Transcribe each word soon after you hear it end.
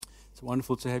It's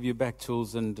wonderful to have you back,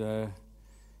 Tools, and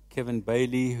Kevin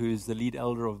Bailey, who is the lead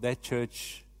elder of that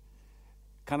church.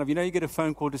 Kind of, you get a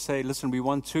phone call to say, listen, we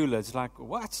want Tula. It's like,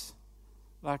 what?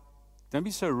 Like, don't be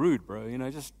so rude, bro.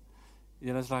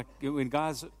 It's like when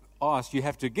guys ask, you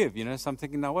have to give, So I'm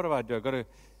thinking, now what do I do? I've got to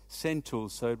send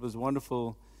Tools. So it was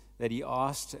wonderful that he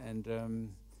asked,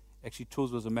 and actually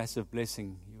Tools was a massive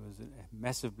blessing. He was a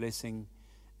massive blessing,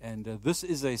 and this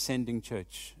is a sending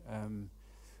church.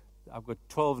 I've got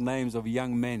 12 names of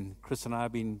young men. Chris and I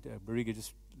have been, Bariga,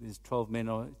 there's 12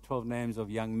 names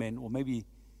of young men, or maybe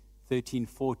 13,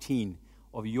 14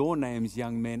 of your names,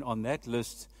 young men, on that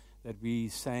list that we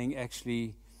saying,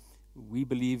 actually, we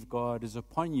believe God is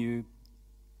upon you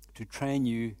to train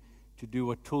you to do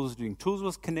what Tools is doing. Tools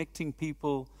was connecting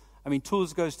people. I mean,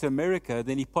 Tools goes to America,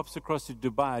 then he pops across to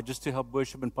Dubai just to help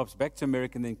worship and pops back to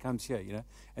America and then comes here, And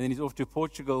then he's off to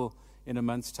Portugal in a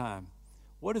month's time.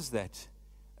 What is that?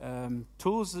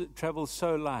 Tools travels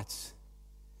so light.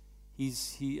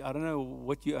 I don't know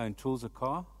what you own. Tools a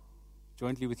car,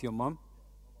 jointly with your mom.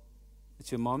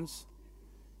 It's your mom's.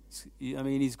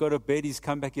 He's got a bed. He's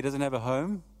come back. He doesn't have a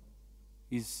home.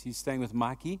 He's staying with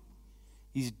Mikey.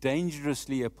 He's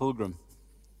dangerously a pilgrim.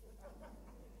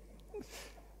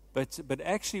 But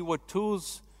actually, what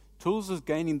Tools is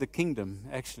gaining the kingdom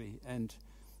actually,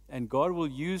 and God will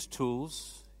use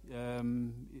Tools,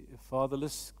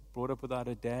 fatherless, brought up without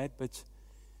a dad, but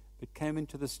came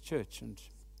into this church, and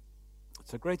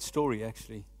it's a great story,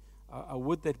 actually. I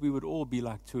would that we would all be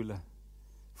like Tula,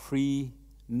 free,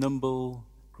 nimble,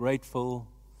 grateful,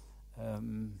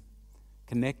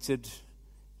 connected.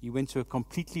 He went to a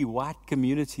completely white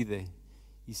community there.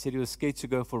 He said he was scared to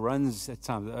go for runs at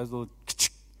times. Those little,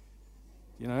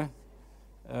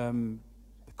 a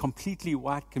completely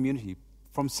white community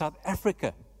from South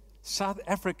Africa,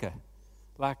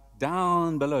 like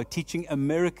down below, teaching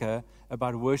America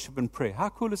about worship and prayer. How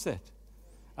cool is that?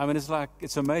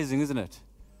 It's amazing, isn't it?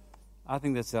 I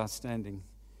think that's outstanding.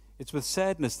 It's with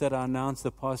sadness that I announce the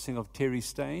passing of Terry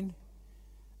Stain,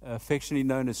 affectionately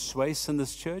known as Swace in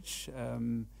this church.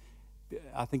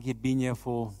 I think he'd been here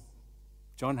for,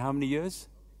 John, how many years?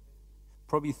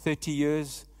 Probably 30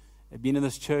 years. He'd been in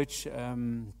this church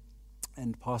and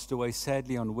passed away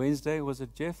sadly on Wednesday. Was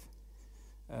it, Jeff?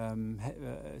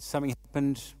 Something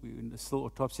happened. Still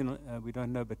autopsy, we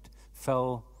don't know, but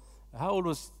fell. How old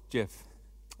was Jeff?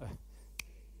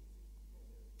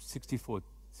 64.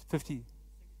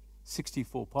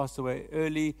 64. Passed away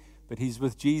early, but he's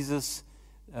with Jesus.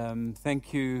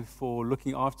 Thank you for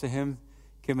looking after him,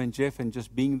 Kim and Jeff, and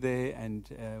just being there and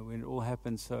when it all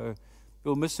happened. So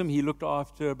we'll miss him. He looked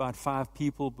after about 5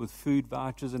 people with food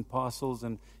vouchers and parcels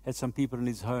and had some people in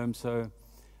his home. So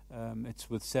it's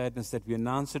with sadness that we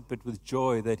announce it, but with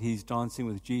joy that he's dancing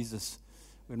with Jesus.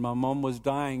 When my mom was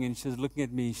dying and she was looking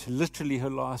at me, literally her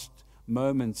last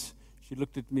moments, she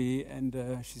looked at me and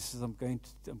she says, I'm going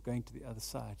to the other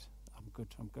side. I'm good,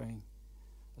 I'm going.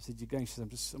 I said, you're going? She said,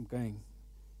 I'm going.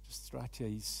 Just right here,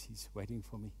 he's waiting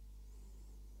for me.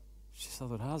 She said, I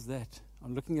thought, how's that?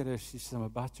 I'm looking at her, she says, I'm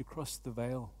about to cross the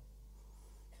veil.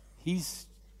 He's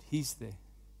there.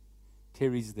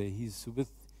 Terry's there.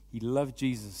 He loved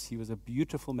Jesus. He was a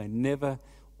beautiful man,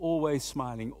 always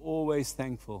smiling, always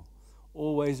thankful,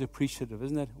 always appreciative.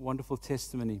 Isn't that a wonderful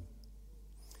testimony?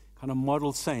 Kind of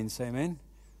model saints, amen?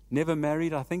 Never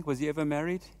married, I think. Was he ever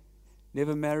married?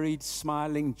 Never married,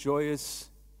 smiling, joyous,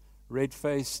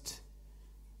 red-faced,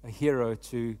 a hero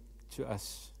to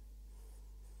us.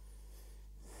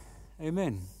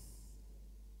 Amen.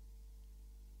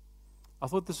 I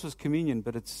thought this was communion,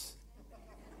 but it's...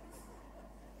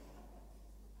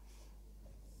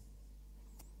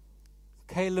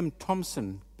 Caleb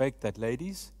Thompson baked that,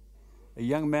 ladies. A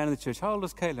young man in the church. How old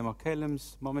is Caleb? Are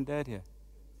Caleb's mom and dad here?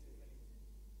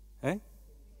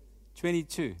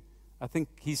 22. I think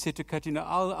he said to Katina,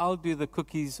 I'll do the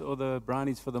cookies or the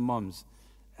brownies for the moms.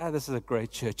 This is a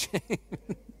great church.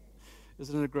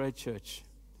 Isn't it a great church?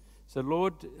 So,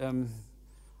 Lord,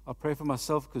 I'll pray for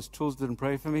myself because Tools didn't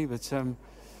pray for me, but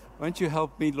won't you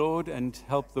help me, Lord, and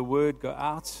help the word go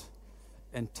out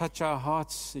and touch our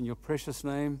hearts in your precious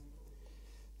name.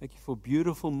 Thank you for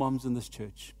beautiful moms in this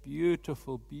church,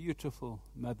 beautiful, beautiful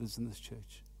mothers in this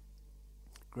church,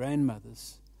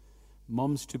 grandmothers,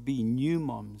 moms to be, new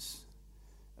moms.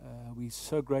 We're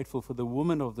so grateful for the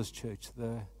women of this church.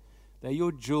 They're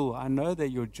your jewel. I know they're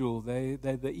your jewel. They're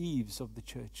the eaves of the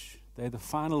church. They're the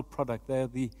final product.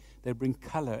 They bring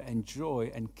color and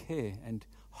joy and care and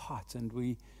heart. And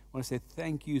we want to say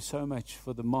thank you so much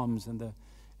for the moms and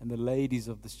the ladies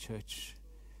of this church.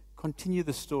 Continue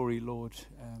the story, Lord.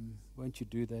 Won't you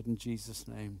do that in Jesus'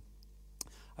 name?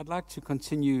 I'd like to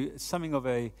continue something of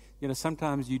a,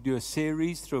 sometimes you do a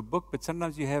series through a book, but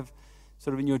sometimes you have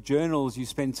sort of in your journals, you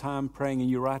spend time praying and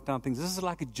you write down things. This is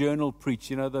like a journal preach,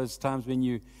 those times when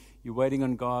you're waiting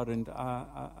on God, and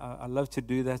I love to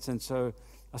do that. And so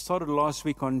I started last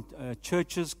week on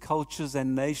churches, cultures,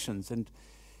 and nations. And,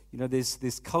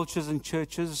 there's cultures in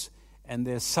churches, and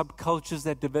there's subcultures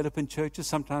that develop in churches,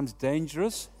 sometimes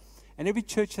dangerous. And every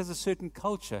church has a certain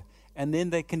culture. And then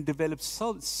they can develop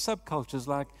subcultures,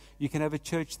 like you can have a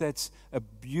church that's a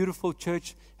beautiful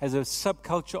church, has a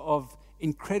subculture of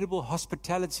incredible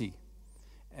hospitality,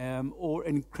 or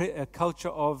a culture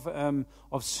of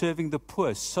serving the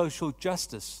poor, social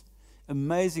justice.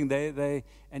 Amazing.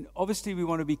 And obviously we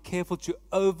want to be careful to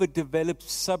overdevelop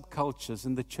subcultures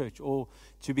in the church, or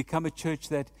to become a church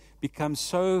that becomes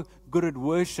so good at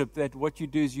worship that what you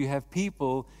do is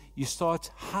you start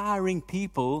hiring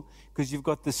people because you've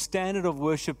got the standard of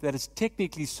worship that is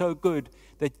technically so good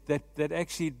that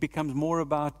actually it becomes more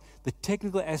about the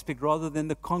technical aspect rather than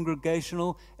the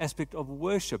congregational aspect of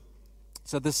worship.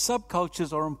 So the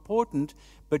subcultures are important,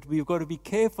 but we've got to be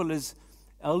careful as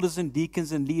elders and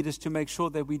deacons and leaders to make sure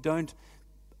that we don't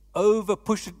over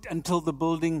push it until the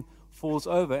building falls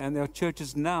over. And there are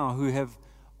churches now who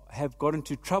have got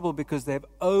into trouble because they have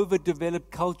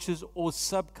overdeveloped cultures or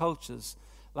subcultures,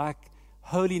 like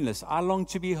holiness. I long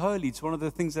to be holy. It's one of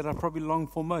the things that I probably long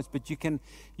for most. But you can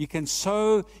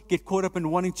so get caught up in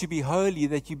wanting to be holy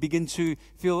that you begin to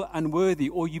feel unworthy,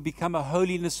 or you become a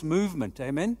holiness movement.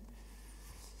 Amen?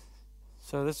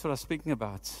 So that's what I was speaking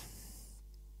about.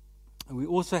 And we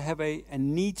also have a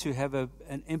need to have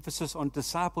an emphasis on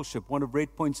discipleship. One of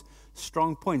Red Point's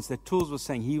strong points that Tools was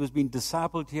saying, he was being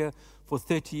discipled here for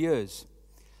 30 years.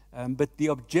 But the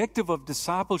objective of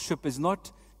discipleship is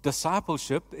not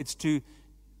discipleship, it's to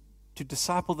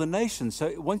disciple the nation.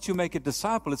 So once you make a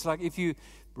disciple, it's like if you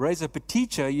raise up a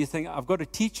teacher, you think, I've got a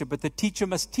teacher, but the teacher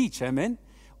must teach. Amen?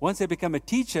 Once they become a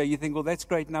teacher, you think, well, that's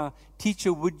great. Now,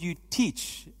 teacher, would you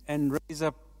teach and raise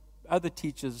up other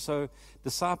teachers? So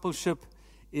discipleship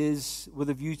is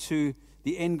with a view to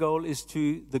the end goal is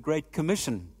to the Great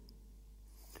Commission.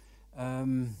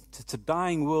 It's a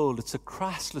dying world. It's a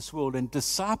Christless world. And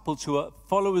disciples who are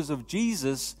followers of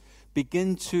Jesus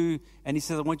begin to, and he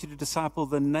says, I want you to disciple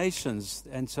the nations.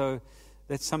 And so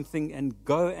that's something, and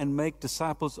go and make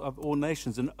disciples of all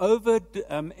nations. An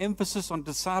emphasis on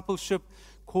discipleship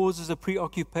causes a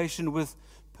preoccupation with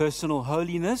personal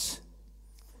holiness.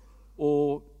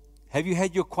 Or have you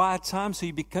had your quiet time so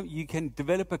you can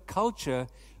develop a culture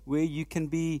where you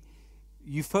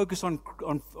focus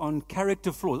on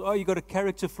character flaws. Oh, you got a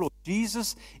character flaw.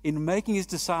 Jesus, in making his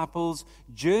disciples,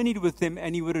 journeyed with them,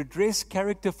 and he would address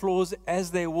character flaws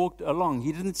as they walked along.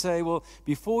 He didn't say, well,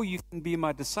 before you can be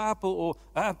my disciple,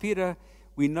 or, Peter,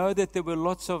 we know that there were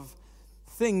lots of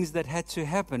things that had to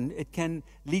happen. It can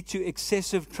lead to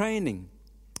excessive training,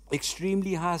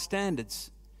 extremely high standards,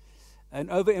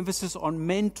 an overemphasis on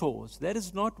mentors. That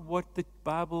is not what the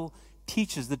Bible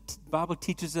teaches. The Bible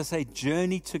teaches us a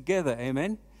journey together.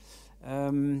 Amen?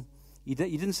 He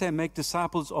didn't say make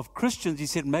disciples of Christians. He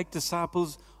said make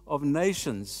disciples of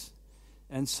nations.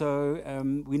 And so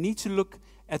we need to look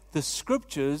at the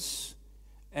Scriptures,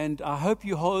 and I hope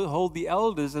you hold the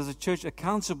elders as a church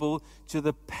accountable to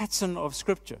the pattern of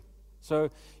Scripture. So you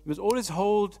must always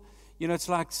hold, it's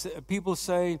like people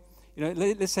say,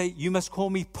 let's say you must call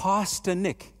me Pastor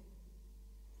Nick.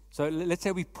 So let's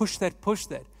say we push that.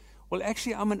 Well,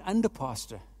 actually, I'm an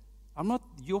under-pastor. I'm not,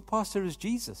 your pastor is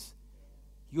Jesus.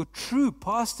 Your true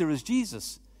pastor is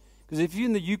Jesus. Because if you're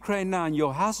in the Ukraine now and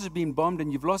your house has been bombed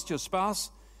and you've lost your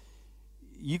spouse,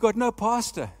 you got no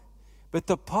pastor. But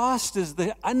the pastors,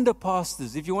 the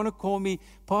under-pastors, if you want to call me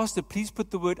pastor, please put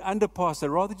the word under-pastor.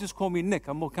 Rather just call me Nick.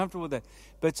 I'm more comfortable with that.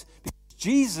 But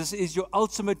Jesus is your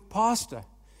ultimate pastor.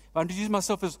 If I introduce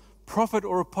myself as prophet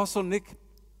or apostle Nick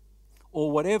or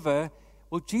whatever,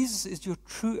 well, Jesus is your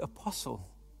true apostle.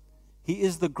 He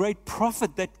is the great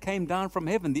prophet that came down from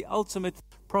heaven, the ultimate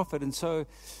prophet. And so,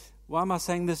 why am I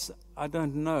saying this? I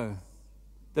don't know.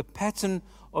 The pattern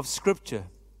of Scripture.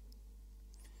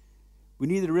 We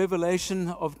need the revelation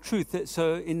of truth.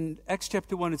 So in Acts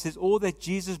chapter 1, it says, all that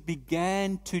Jesus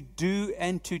began to do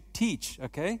and to teach.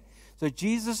 Okay? So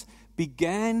Jesus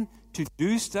began to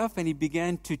do stuff and he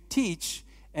began to teach.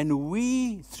 And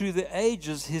we, through the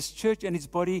ages, his church and his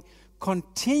body,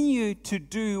 continue to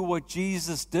do what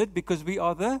Jesus did because we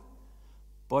are the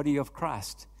body of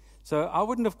Christ. So I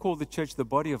wouldn't have called the church the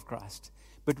body of Christ,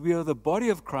 but we are the body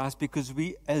of Christ because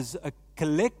we as a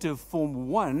collective form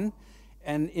one,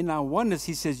 And in our oneness,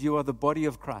 he says, you are the body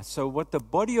of Christ. So what the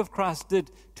body of Christ did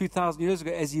 2,000 years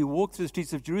ago, as he walked through the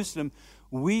streets of Jerusalem,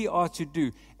 we are to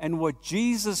do. And what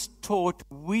Jesus taught,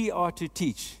 we are to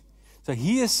teach. So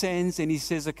he ascends and he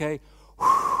says, okay,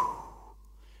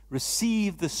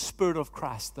 receive the Spirit of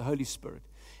Christ, the Holy Spirit.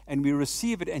 And we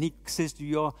receive it, and he says,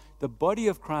 you are the body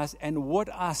of Christ. And what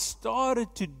I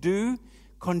started to do,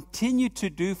 continue to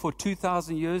do for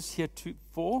 2,000 years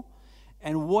heretofore,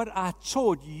 and what I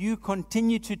taught, you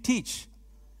continue to teach.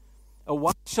 A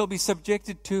wife shall be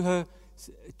subjected to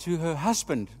her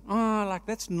husband. Like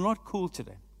that's not cool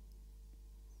today.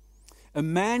 A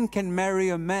man can marry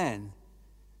a man.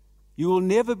 You will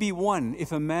never be one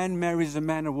if a man marries a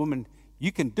man or woman.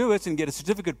 You can do it and get a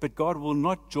certificate, but God will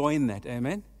not join that.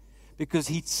 Amen? Because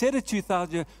he said it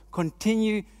 2,000 years,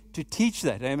 continue to teach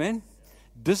that. Amen?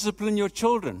 Discipline your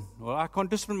children. Well, I can't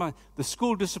discipline the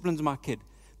school disciplines my kid.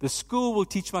 The school will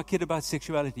teach my kid about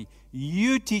sexuality.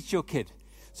 You teach your kid.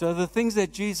 So the things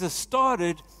that Jesus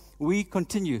started, we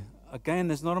continue. Again,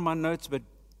 it's not on my notes, but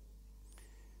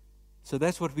so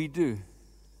that's what we do.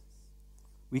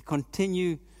 We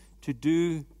continue to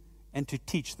do and to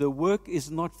teach. The work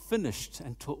is not finished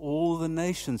until all the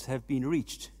nations have been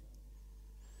reached.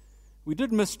 We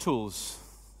did miss tools.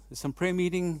 There's some prayer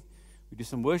meeting. We do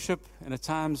some worship. And at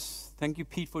times, thank you,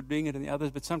 Pete, for doing it and the others,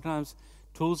 but sometimes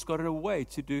tools got away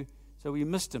to do, so we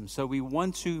missed them. So we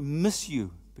want to miss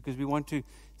you because we want to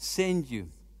send you.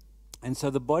 And so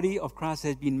the body of Christ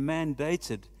has been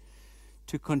mandated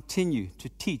to continue, to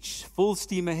teach, full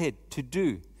steam ahead, to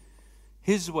do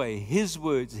His way, His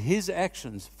words, His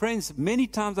actions. Friends, many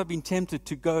times I've been tempted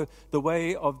to go the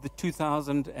way of the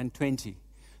 2020,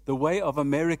 the way of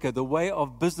America, the way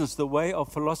of business, the way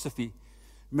of philosophy.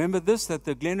 Remember this, that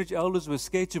the Glenridge elders were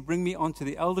scared to bring me onto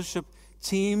the eldership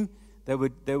team.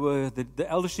 The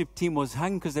eldership team was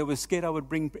hung because they were scared I would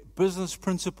bring business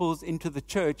principles into the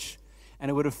church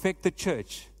and it would affect the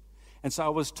church. And so I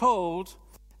was told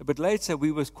a bit later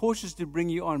we were cautious to bring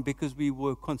you on because we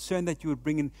were concerned that you would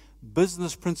bring in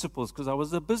business principles, because I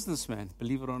was a businessman,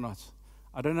 believe it or not.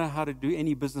 I don't know how to do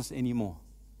any business anymore.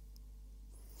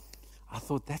 I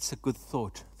thought that's a good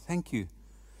thought. Thank you.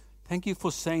 Thank you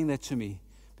for saying that to me,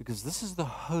 because this is the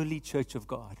holy church of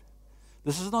God.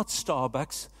 This is not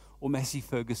Starbucks or Massey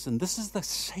Ferguson. This is the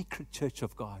sacred church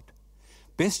of God.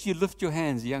 Best you lift your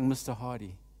hands, young Mr.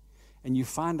 Hardy, and you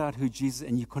find out who Jesus,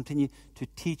 and you continue to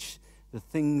teach the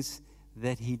things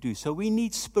that He do. So we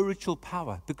need spiritual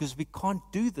power, because we can't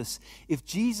do this. If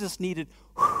Jesus needed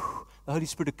the Holy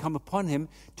Spirit to come upon Him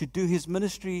to do His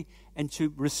ministry and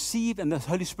to receive, and the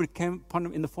Holy Spirit came upon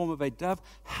Him in the form of a dove,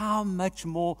 how much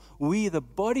more we, the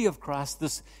body of Christ,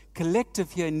 this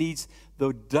collective here, needs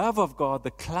the dove of God,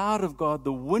 the cloud of God,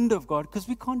 the wind of God, because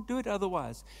we can't do it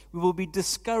otherwise. We will be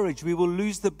discouraged. We will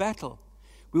lose the battle.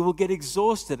 We will get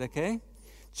exhausted, okay?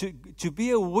 To be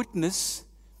a witness,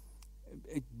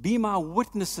 be my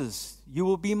witnesses. You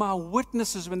will be my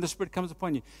witnesses when the Spirit comes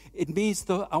upon you. It means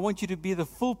I want you to be the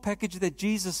full package that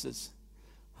Jesus is.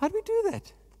 How do we do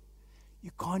that?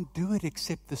 You can't do it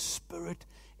except the Spirit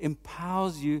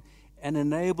empowers you and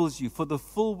enables you for the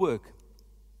full work.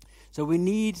 So we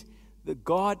need the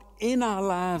God in our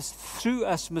lives through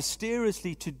us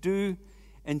mysteriously to do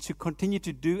and to continue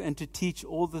to do and to teach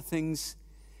all the things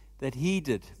that He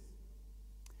did.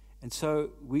 And so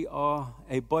we are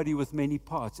a body with many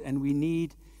parts, and we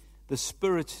need the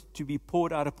Spirit to be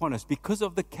poured out upon us because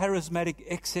of the charismatic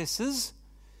excesses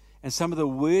and some of the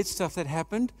weird stuff that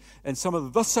happened, and some of the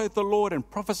thus saith the Lord and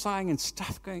prophesying and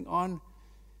stuff going on.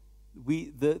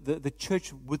 The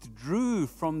church withdrew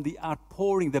from the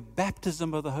outpouring, the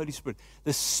baptism of the Holy Spirit,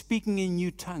 the speaking in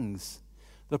new tongues,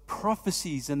 the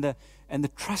prophecies, and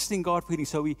the trusting God for healing.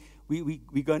 So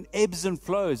we go in ebbs and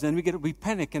flows, and we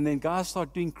panic, and then guys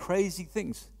start doing crazy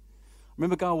things. I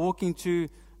remember a guy walking to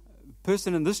a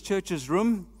person in this church's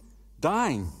room,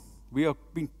 dying. We have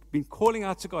been calling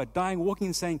out to God, dying, walking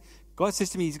and saying, God says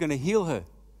to me He's going to heal her.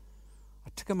 I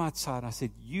took him outside, and I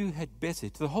said, you had better,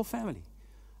 to the whole family.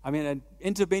 I mean, I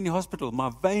entered Benny Hospital.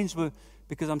 My veins were,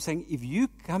 because I'm saying, if you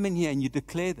come in here and you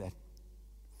declare that,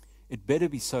 it better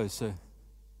be so, sir.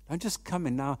 Don't just come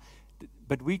in now.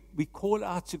 But we call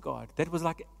out to God. That was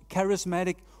like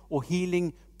charismatic or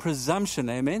healing presumption,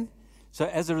 amen? So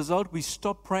as a result, we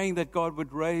stopped praying that God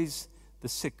would raise the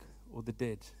sick or the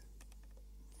dead.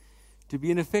 To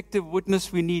be an effective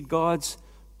witness, we need God's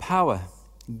power,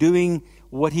 doing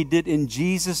what He did in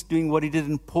Jesus, doing what He did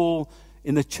in Paul,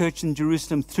 in the church in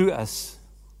Jerusalem through us.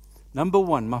 Number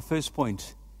one, my first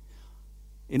point,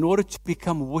 in order to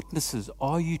become witnesses,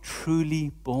 are you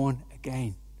truly born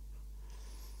again?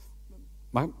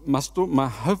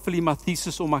 hopefully my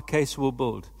thesis or my case will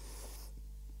build.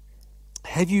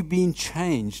 Have you been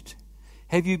changed?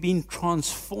 Have you been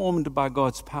transformed by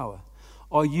God's power?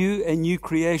 Are you a new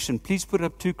creation? Please put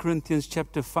up 2 Corinthians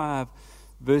chapter 5,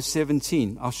 verse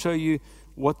 17. I'll show you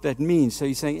what that means. So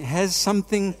he's saying, has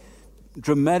something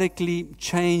dramatically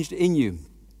changed in you?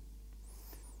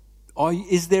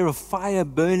 Is there a fire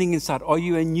burning inside? Are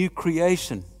you a new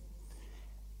creation?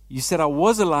 You said, I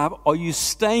was alive. Are you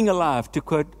staying alive, to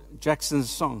quote Jackson's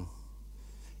song?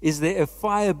 Is there a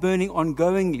fire burning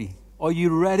ongoingly? Are you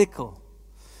radical?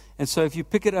 And so if you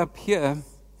pick it up here,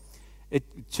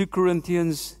 2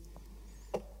 Corinthians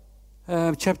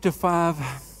chapter 5,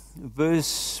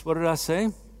 verse, what did I say?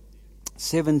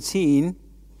 17.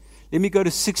 Let me go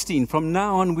to 16. From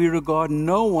now on, we regard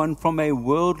no one from a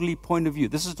worldly point of view.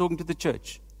 This is talking to the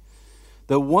church.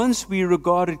 Though once we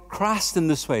regarded Christ in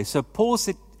this way. So Paul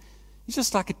said, he's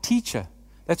just like a teacher.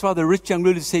 That's why the rich young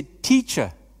ruler said,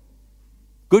 teacher,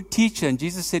 good teacher. And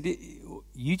Jesus said,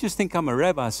 you just think I'm a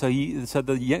rabbi. So he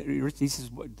says,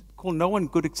 call no one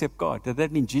good except God. Does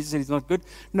that mean Jesus said he's not good?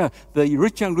 No, the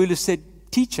rich young ruler said,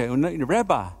 teacher, or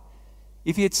rabbi.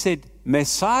 If he had said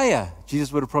Messiah,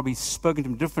 Jesus would have probably spoken to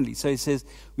him differently. So he says,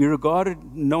 we regarded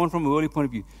no one from a worldly point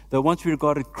of view. Though once we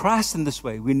regarded Christ in this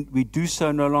way, we do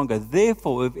so no longer.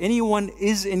 Therefore, if anyone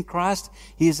is in Christ,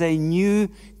 he is a new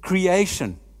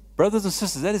creation. Brothers and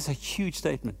sisters, that is a huge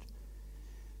statement.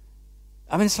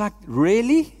 I mean, it's like,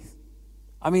 really?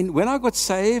 I mean, when I got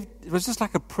saved, it was just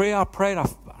like a prayer I prayed.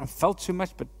 I felt too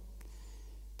much, but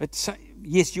so,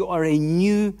 yes, you are a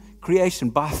new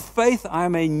creation. By faith, I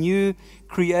am a new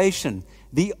creation.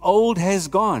 The old has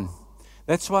gone.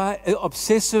 That's why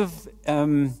obsessive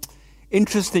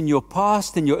interest in your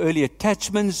past, in your early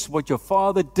attachments, what your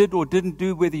father did or didn't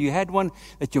do, whether you had one,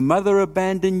 that your mother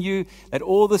abandoned you, that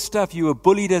all the stuff, you were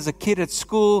bullied as a kid at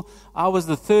school. I was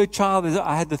the third child.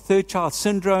 I had the third child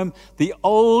syndrome. The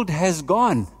old has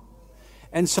gone.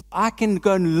 And so I can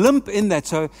go and limp in that.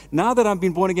 So now that I've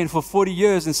been born again for 40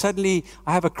 years and suddenly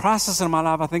I have a crisis in my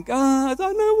life, I think, I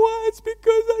don't know why. It's because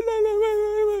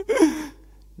I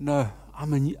don't know.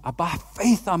 No, by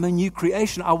faith, I'm a new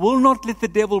creation. I will not let the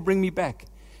devil bring me back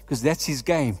because that's his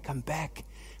game. Come back.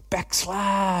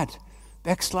 Backslide.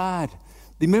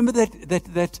 Remember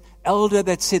that elder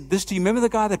that said this to you? Remember the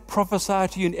guy that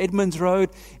prophesied to you in Edmonds Road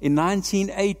in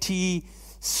 1980?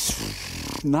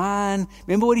 9.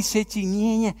 Remember what he said to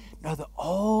you? No, the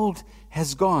old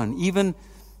has gone. Even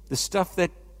the stuff that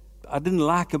I didn't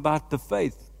like about the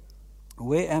faith.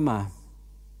 Where am I?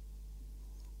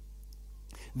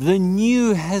 The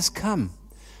new has come.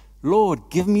 Lord,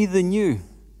 give me the new.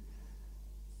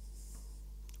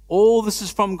 All this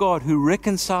is from God, who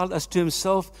reconciled us to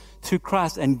himself through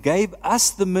Christ and gave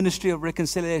us the ministry of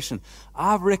reconciliation.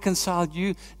 I've reconciled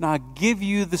you. Now I give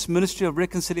you this ministry of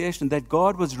reconciliation, that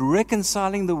God was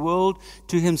reconciling the world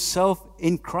to himself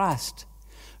in Christ,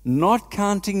 not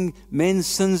counting men's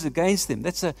sins against them.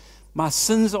 My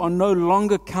sins are no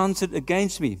longer counted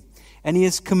against me. And he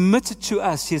has committed to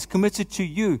us, he has committed to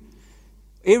you,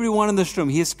 everyone in this room,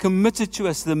 he has committed to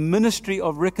us the ministry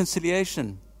of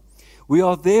reconciliation. We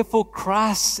are therefore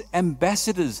Christ's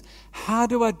ambassadors. How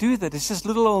do I do that? It's just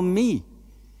little old me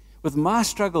with my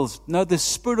struggles. No, the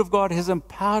Spirit of God has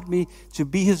empowered me to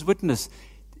be his witness.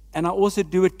 And I also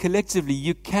do it collectively.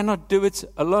 You cannot do it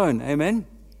alone. Amen?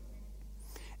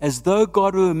 As though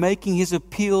God were making his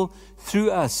appeal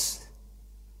through us.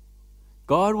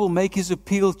 God will make his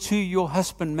appeal to your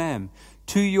husband, ma'am,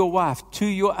 to your wife, to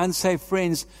your unsaved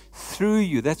friends through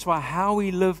you. That's why how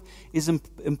we live is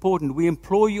important. We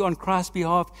implore you on Christ's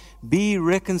behalf, be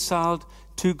reconciled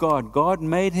to God. God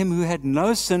made him who had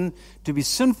no sin to be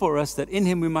sin for us, that in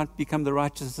him we might become the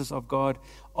righteousness of God.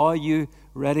 Are you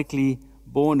radically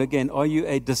born again? Are you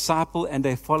a disciple and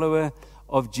a follower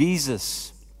of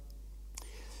Jesus?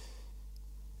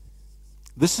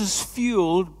 This is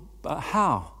fueled by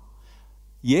how?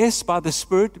 Yes, by the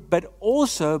Spirit, but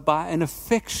also by an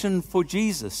affection for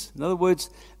Jesus. In other words,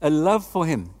 a love for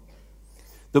him.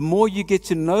 The more you get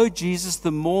to know Jesus,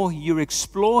 the more you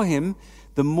explore him,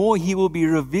 the more he will be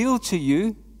revealed to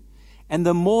you, and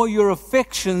the more your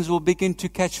affections will begin to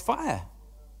catch fire.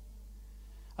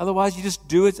 Otherwise, you just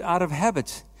do it out of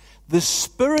habit. The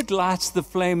Spirit lights the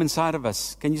flame inside of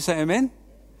us. Can you say amen?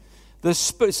 The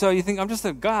Spirit. So you think, I'm just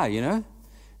a guy, you know.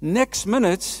 Next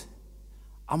minute,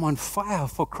 I'm on fire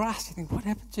for Christ. You think, what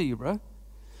happened to you, bro?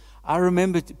 I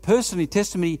remember personally,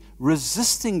 testimony,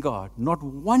 resisting God, not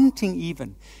wanting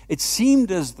even. It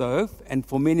seemed as though, and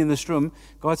for many in this room,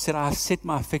 God said, I have set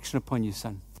my affection upon you,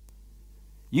 son.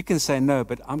 You can say no,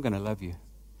 but I'm going to love you.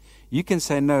 You can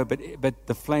say no, but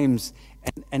the flames,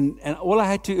 and all I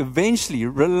had to eventually,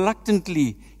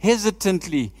 reluctantly,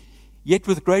 hesitantly, yet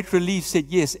with great relief said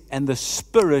yes, and the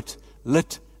Spirit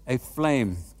lit a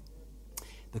flame.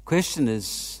 The question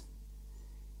is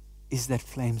that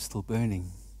flame still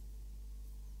burning?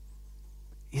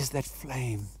 Is that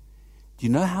flame? Do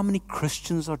you know how many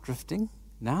Christians are drifting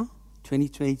now,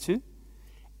 2022?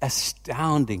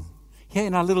 Astounding. Here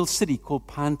in our little city called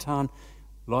Pinetown,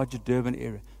 larger Durban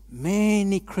area,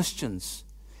 many Christians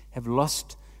have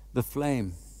lost the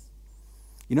flame.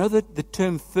 You know the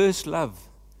term first love?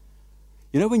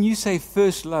 You know when you say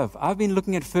first love, I've been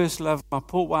looking at first love. My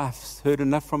poor wife's heard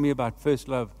enough from me about first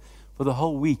love for the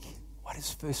whole week. What is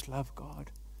first love,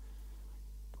 God?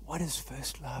 What is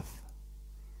first love?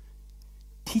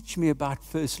 Teach me about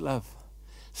first love.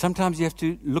 Sometimes you have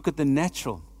to look at the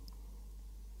natural.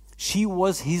 She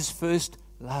was his first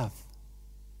love.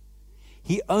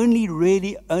 He only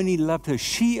loved her.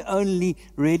 She only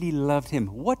really loved him.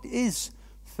 What is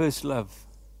first love?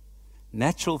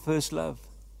 Natural first love.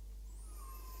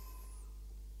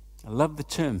 I love the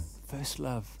term, first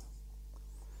love.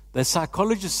 The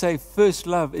psychologists say first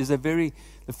love is the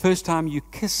first time you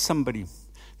kiss somebody,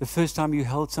 the first time you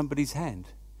held somebody's hand.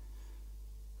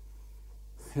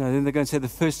 Then they're going to say the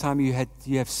first time you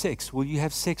have sex. Well, you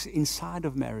have sex inside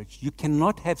of marriage. You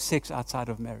cannot have sex outside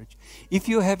of marriage. If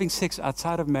you're having sex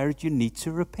outside of marriage, you need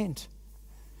to repent.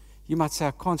 You might say,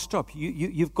 I can't stop.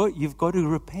 You've got to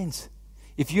repent.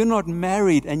 If you're not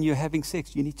married and you're having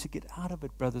sex, you need to get out of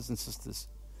it, brothers and sisters.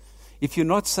 If you're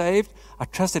not saved, I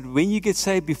trust that when you get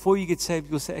saved, before you get saved,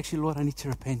 you'll say, actually, Lord, I need to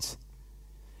repent.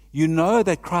 You know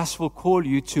that Christ will call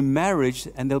you to marriage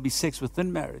and there'll be sex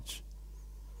within marriage.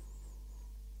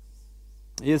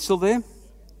 Are you still there?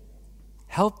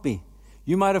 Help me.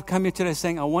 You might have come here today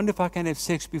saying, I wonder if I can have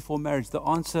sex before marriage. The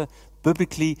answer,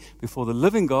 biblically, before the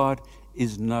living God,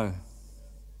 is no.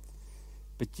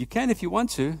 But you can if you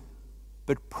want to,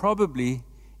 but probably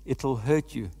it'll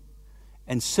hurt you.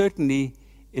 And certainly,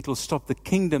 it'll stop the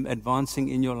kingdom advancing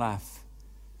in your life.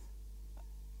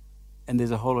 And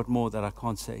there's a whole lot more that I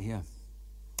can't say here.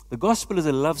 The gospel is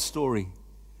a love story.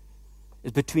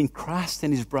 It's between Christ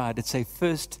and his bride. It's a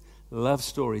first love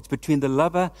story. It's between the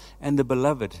lover and the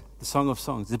beloved, the Song of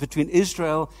Songs. It's between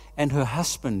Israel and her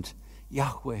husband,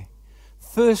 Yahweh.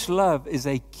 First love is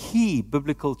a key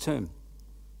biblical term.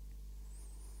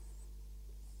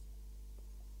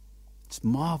 It's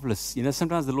marvelous. You know,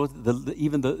 sometimes the Lord,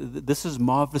 this is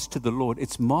marvelous to the Lord.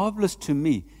 It's marvelous to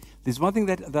me. There's one thing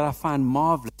that I find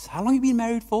marvelous. How long have you been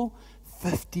married for?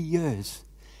 50 years.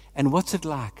 And what's it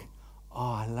like?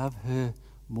 Oh, I love her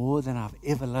more than I've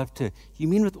ever loved her. You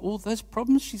mean with all those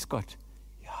problems she's got?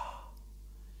 Yeah.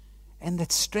 And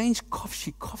that strange cough,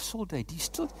 she coughs all day. Do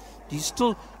you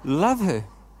still love her?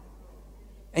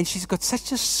 And she's got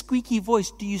such a squeaky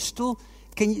voice.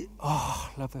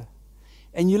 Love her.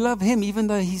 And you love him even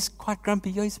though he's quite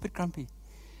grumpy. Yeah, he's a bit grumpy.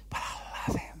 But I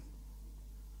love him.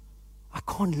 I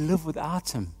can't live without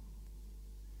him.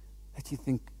 That you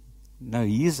think, no,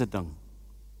 he is a dung.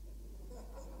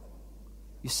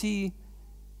 You see,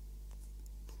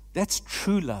 that's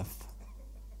true love.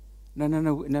 No,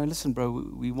 listen, bro,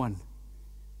 we won.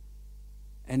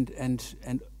 And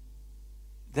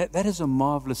that is a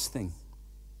marvelous thing.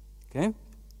 Okay?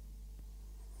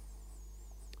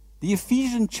 The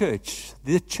Ephesian church,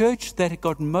 the church that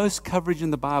got most coverage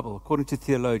in the Bible, according to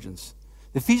theologians.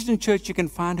 The Ephesian church, you can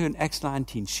find her in Acts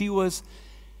 19. She was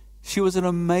an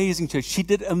amazing church. She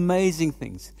did amazing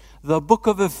things. The book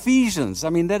of Ephesians,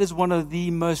 that is one of the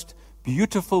most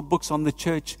beautiful books on the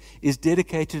church, is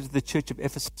dedicated to the church of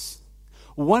Ephesus.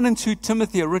 1 and 2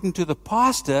 Timothy are written to the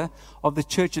pastor of the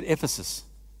church at Ephesus.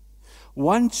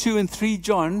 1, 2, and 3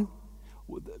 John,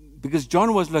 because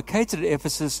John was located at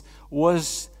Ephesus,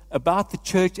 was about the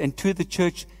church and to the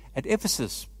church at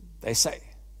Ephesus, they say.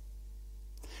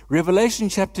 Revelation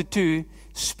chapter 2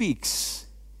 speaks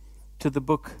to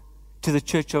the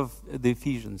church of the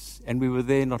Ephesians, and we were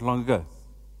there not long ago.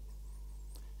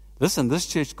 Listen, this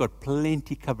church got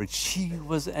plenty coverage. She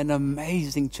was an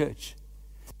amazing church,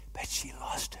 but she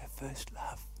lost her first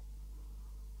love.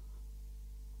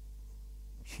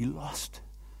 She lost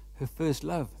her first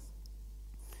love.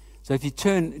 So if you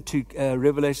turn to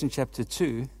Revelation chapter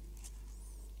 2,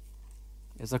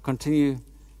 as I continue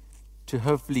to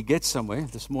hopefully get somewhere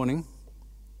this morning,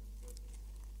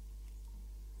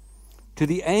 to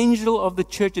the angel of the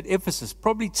church at Ephesus,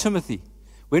 probably Timothy.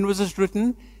 When was this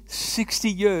written? 60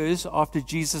 years after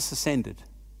Jesus ascended.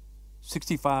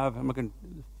 65, I'm not going to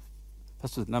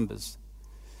fuss with numbers.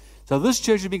 So this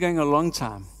church has been going a long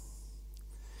time.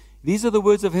 These are the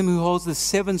words of him who holds the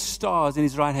 7 stars in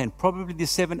his right hand, probably the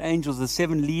 7 angels, the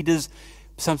 7 leaders.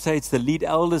 Some say it's the lead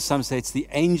elders, some say it's the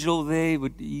angel there.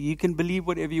 You can believe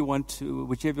whatever you want to,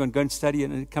 whichever you want. Go and study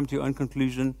and come to your own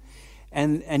conclusion.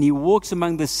 And he walks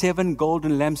among the 7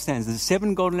 golden lampstands. The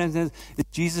 7 golden lampstands is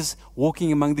Jesus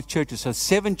walking among the churches. So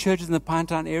 7 churches in the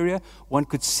Pinetown area. One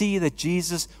could see that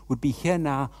Jesus would be here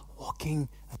now walking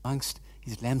amongst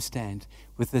his lampstand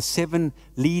with the 7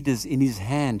 leaders in his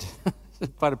hand.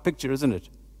 Quite a picture, isn't it?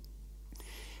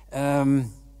 And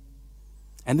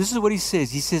this is what he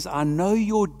says. He says, I know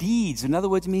your deeds. In other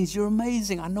words, it means you're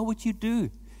amazing. I know what you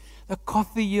do. The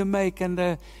coffee you make and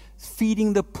the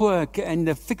feeding the poor and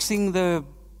the fixing the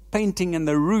painting and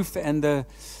the roof and the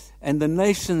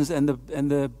nations and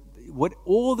the what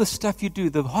all the stuff you do,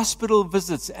 the hospital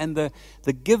visits and the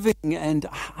giving, and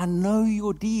I know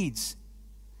your deeds,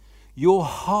 your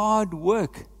hard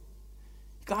work.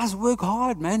 You guys work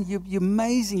hard, man. You're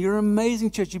amazing. You're an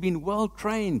amazing church. You've been well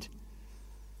trained,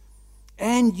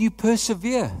 and you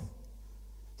persevere.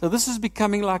 So this is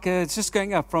becoming like it's just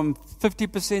going up from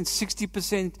 50%,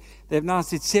 60%. They've now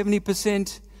said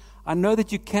 70%. I know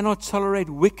that you cannot tolerate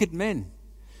wicked men.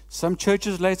 Some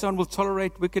churches later on will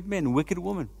tolerate wicked men, wicked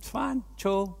women. It's fine,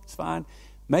 chill, it's fine.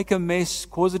 Make a mess,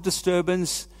 cause a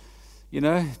disturbance,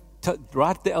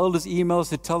 write the elders emails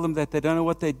to tell them that they don't know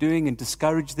what they're doing and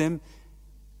discourage them.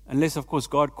 Unless, of course,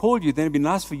 God called you, then it'd be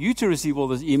nice for you to receive all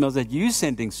those emails that you're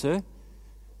sending, sir.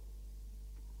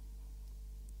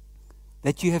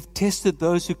 That you have tested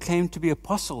those who claim to be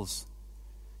apostles.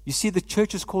 You see, the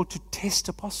church is called to test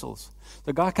apostles.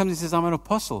 The guy comes and says, I'm an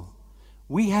apostle.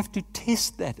 We have to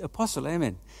test that apostle,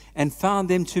 amen, and found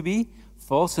them to be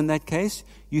false in that case.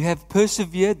 You have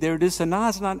persevered. There it is. So now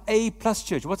it's an A+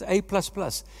 church. What's A++?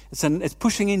 It's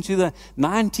pushing into the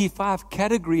 95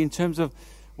 category in terms of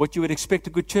what you would expect a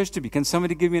good church to be. Can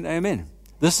somebody give me an amen?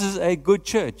 This is a good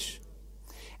church.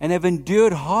 And have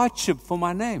endured hardship for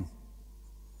my name.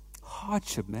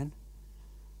 Hardship, man.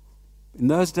 In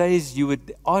those days, you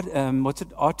would,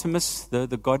 Artemis,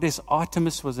 the goddess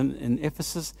Artemis was in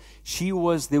Ephesus.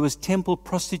 There was temple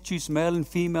prostitutes, male and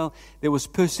female. There was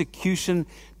persecution.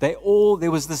 There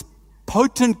was this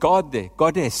potent god there,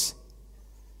 goddess.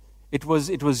 It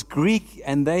was Greek,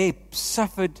 and they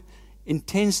suffered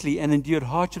intensely and endured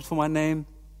hardships for my name.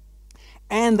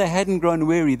 And they hadn't grown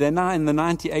weary. They're now in the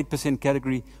 98%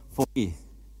 category for me.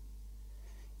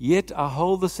 Yet I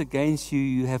hold this against you,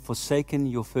 you have forsaken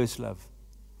your first love.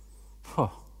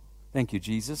 Oh, thank you,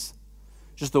 Jesus.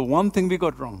 Just the one thing we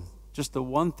got wrong. Just the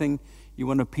one thing you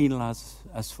want to penalize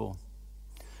us for.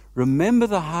 Remember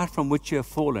the height from which you have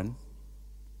fallen.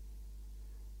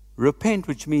 Repent,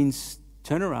 which means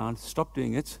turn around, stop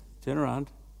doing it, turn around,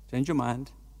 change your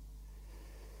mind.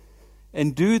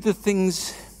 And do the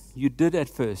things you did at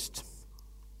first.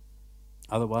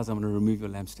 Otherwise, I'm going to remove your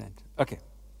lampstand. Okay.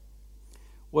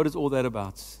 What is all that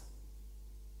about?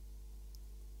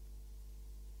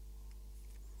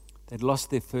 They'd lost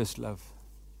their first love.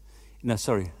 No,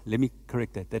 sorry, let me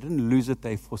correct that. They didn't lose it,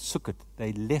 they forsook it.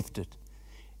 They left it.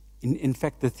 In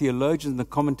fact, the theologians and the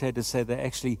commentators say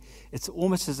it's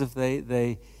almost as if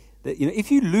they if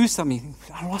you lose something,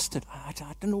 I lost it. I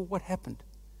don't know what happened.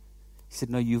 He said,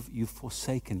 no, you've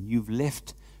forsaken. You've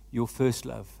left your first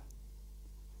love.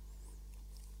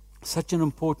 Such an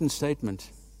important statement.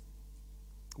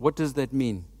 What does that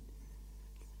mean?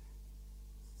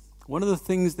 One of the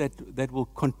things that will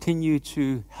continue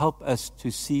to help us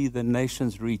to see the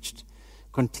nations reached,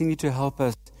 continue to help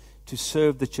us to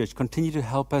serve the church, continue to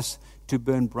help us to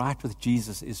burn bright with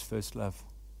Jesus is first love.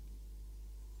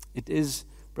 It is,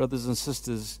 brothers and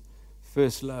sisters,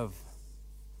 first love.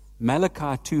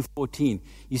 Malachi 2:14.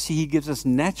 You see, he gives us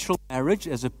natural marriage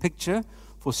as a picture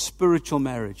for spiritual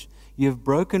marriage. You have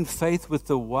broken faith with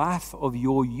the wife of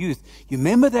your youth. You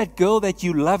remember that girl that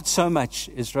you loved so much,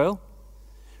 Israel?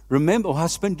 Remember, or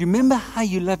husband, do you remember how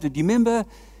you loved her? Do you remember?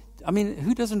 I mean,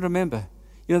 who doesn't remember?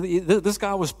 This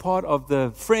guy was part of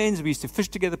the friends. We used to fish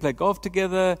together, play golf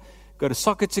together, go to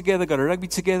soccer together, go to rugby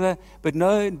together. But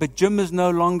Jim is no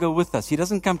longer with us. He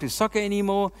doesn't come to soccer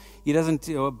anymore. He doesn't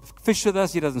fish with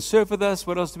us. He doesn't surf with us.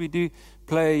 What else do we do?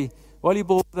 Play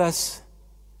volleyball with us.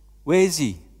 Where is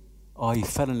he? Oh, he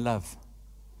fell in love.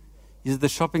 He's at the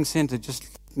shopping center, just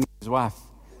with his wife.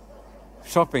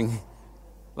 Shopping.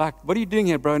 Like, what are you doing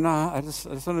here, bro? No, I just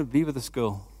want to be with this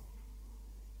girl.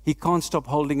 He can't stop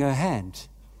holding her hand.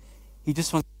 He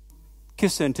just wants to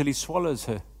kiss her until he swallows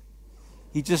her.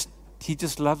 He just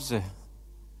loves her.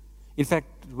 In fact,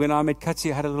 when I met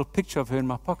Katsi, I had a little picture of her in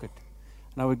my pocket.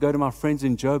 And I would go to my friends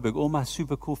in Joburg, all my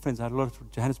super cool friends. I had a lot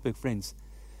of Johannesburg friends.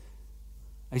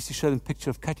 I used to show them a picture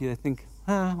of Katsi. They think,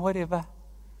 whatever.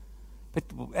 But,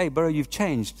 hey, bro, you've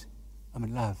changed. I'm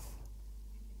in love.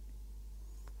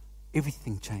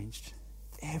 Everything changed.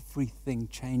 Everything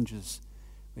changes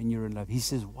when you're in love. He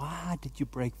says, why did you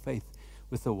break faith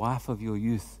with the wife of your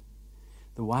youth,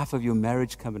 the wife of your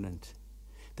marriage covenant?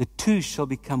 The two shall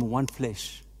become one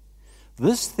flesh.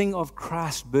 This thing of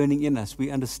Christ burning in us, we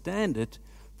understand it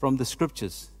from the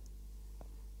scriptures.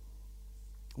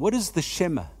 What is the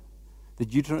Shema,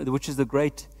 which is the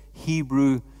great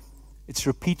Hebrew? It's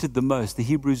repeated the most. The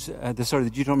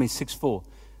Deuteronomy 6:4.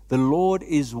 The Lord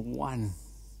is one.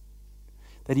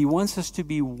 That He wants us to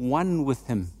be one with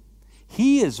Him.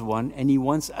 He is one, and He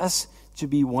wants us to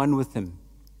be one with Him.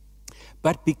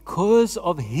 But because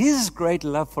of His great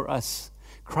love for us,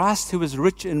 Christ, who is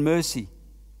rich in mercy,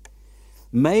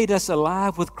 made us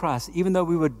alive with Christ, even though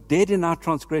we were dead in our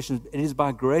transgressions. It is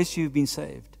by grace you've been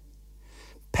saved.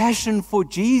 Passion for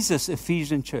Jesus,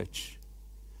 Ephesian church.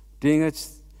 Doing it.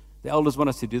 The elders want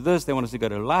us to do this. They want us to go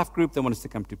to a life group. They want us to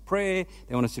come to prayer.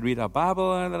 They want us to read our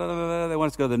Bible. They want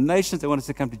us to go to the nations. They want us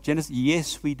to come to Genesis.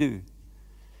 Yes, we do.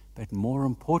 But more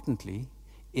importantly,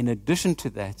 in addition to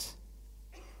that,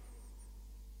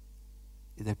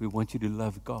 is that we want you to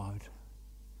love God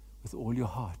with all your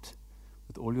heart,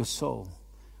 with all your soul,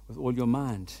 with all your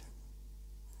mind.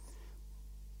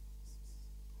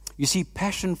 You see,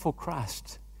 passion for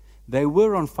Christ. They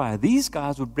were on fire. These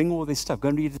guys would bring all their stuff. Go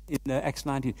and read it in Acts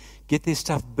 19. Get their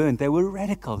stuff burnt. They were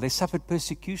radical. They suffered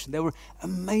persecution. They were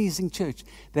amazing church.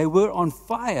 They were on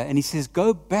fire. And he says,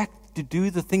 go back to do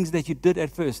the things that you did at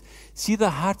first. See the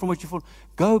heart from which you fall.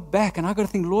 Go back. And I've got to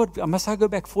think, Lord, must I go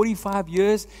back 45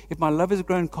 years if my love has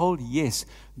grown cold? Yes.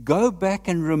 Go back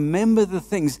and remember the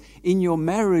things in your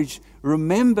marriage.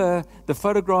 Remember the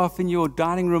photograph in your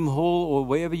dining room hall or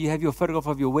wherever you have your photograph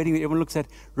of your wedding that everyone looks at.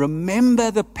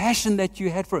 Remember the passion that you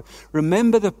had for it.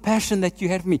 Remember the passion that you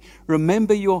had for me.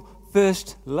 Remember your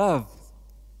first love.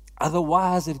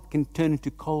 Otherwise, it can turn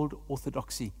into cold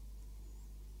orthodoxy.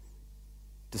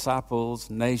 Disciples,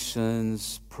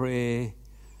 nations, prayer.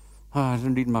 Oh, I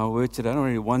didn't read my word today. I don't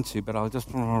really want to, but I'll just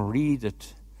read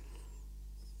it.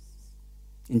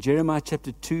 In Jeremiah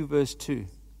chapter 2, verse 2.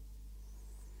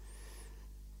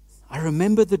 I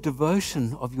remember the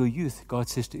devotion of your youth, God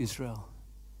says to Israel.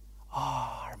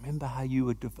 Oh, I remember how you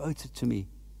were devoted to me.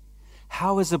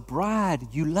 How as a bride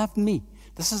you loved me.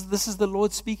 This is the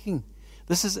Lord speaking.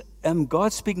 This is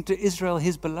God speaking to Israel,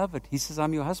 His beloved. He says,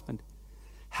 I'm your husband.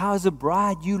 How as a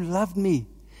bride you loved me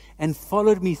and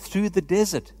followed me through the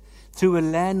desert, through a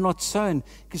land not sown.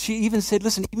 Because she even said,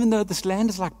 listen, even though this land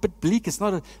is like a bit bleak, it's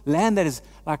not a land that is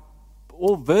like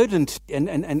all verdant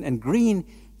and green,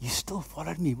 you still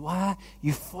followed me. Why?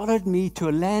 You followed me to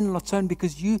a land not sown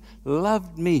because you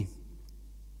loved me.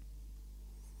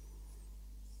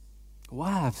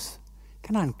 Wives,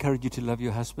 can I encourage you to love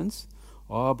your husbands?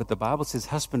 Oh, but the Bible says,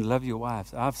 husband, love your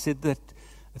wives. I've said that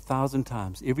 1,000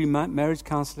 times. Every marriage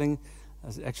counseling,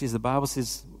 actually, as the Bible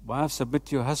says, wives, submit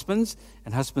to your husbands,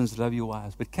 and husbands, love your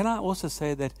wives. But can I also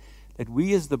say that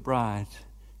we as the bride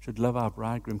should love our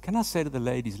bridegroom? Can I say to the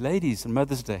ladies, on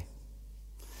Mother's Day,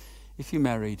 if you're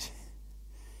married,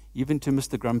 even to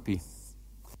Mr. Grumpy,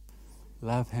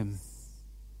 love him.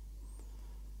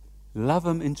 Love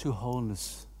him into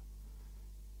wholeness.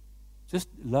 Just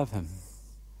love him.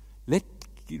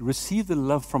 Receive the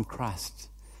love from Christ.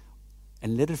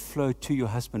 And let it flow to your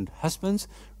husband. Husbands,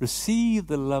 receive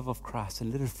the love of Christ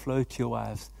and let it flow to your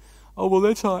wives. Oh, well,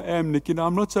 that's how I am, Nick.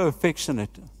 I'm not so affectionate.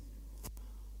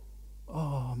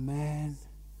 Oh, man.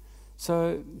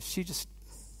 So she just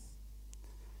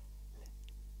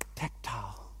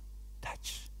tactile,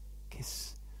 touch,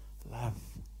 kiss, love.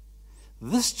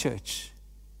 This church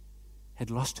had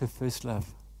lost her first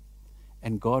love.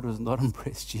 And God was not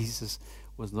impressed. Jesus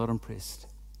was not impressed.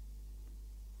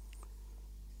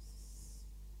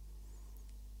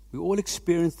 We all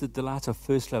experience the delight of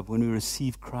first love when we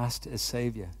receive Christ as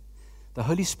Savior. The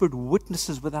Holy Spirit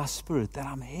witnesses with our spirit that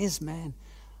I'm His man.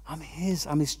 I'm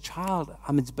His child.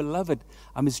 I'm His beloved.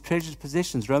 I'm His treasured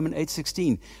possessions. Romans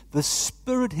 8:16. The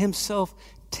Spirit Himself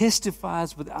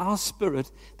testifies with our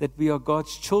spirit that we are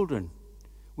God's children.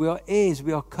 We are heirs.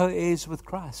 We are co-heirs with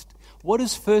Christ. What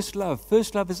is first love?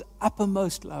 First love is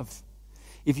uppermost love.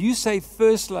 If you say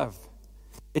first love,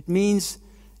 it means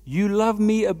you love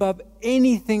me above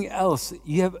anything else.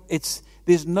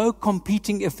 There's no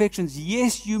competing affections.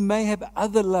 Yes, you may have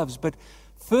other loves, but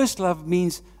first love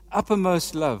means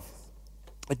uppermost love.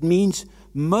 It means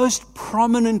most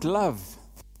prominent love.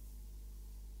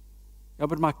 Yeah,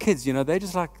 but my kids,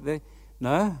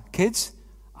 kids,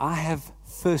 I have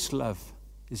first love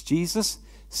is Jesus,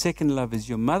 second love is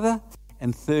your mother,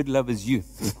 and third love is you.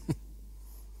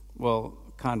 Well,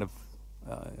 kind of.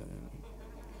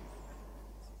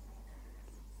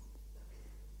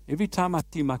 Every time I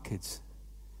see my kids,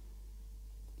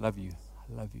 love you,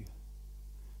 I love you.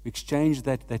 We exchange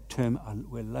that term, I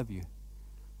will love you.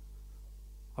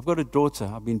 I've got a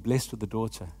daughter. I've been blessed with a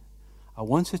daughter. I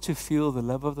want her to feel the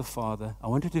love of the Father. I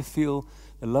want her to feel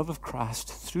the love of Christ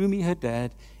through me, her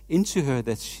dad, into her,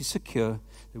 that she's secure,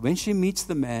 that when she meets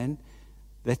the man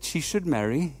that she should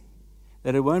marry,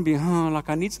 that it won't be, like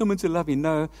I need someone to love me.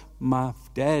 No, my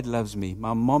dad loves me.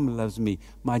 My mom loves me.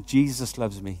 My Jesus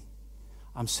loves me.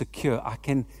 I'm secure. I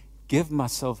can give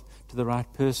myself to the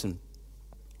right person.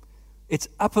 It's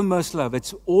uppermost love.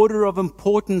 It's order of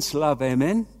importance love.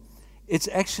 Amen? It's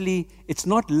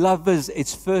not lovers.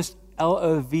 It's first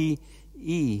LOVE.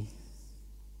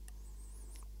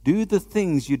 Do the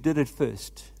things you did at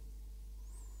first.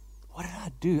 What did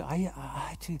I do?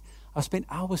 I spent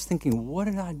hours thinking, what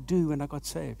did I do when I got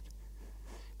saved?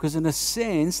 Because in a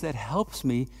sense, that helps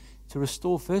me to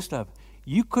restore first love.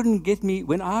 You couldn't get me,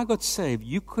 when I got saved,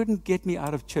 you couldn't get me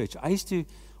out of church. I used to,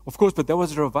 of course, but there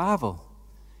was a revival.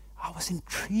 I was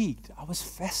intrigued. I was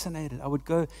fascinated. I would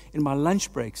go in my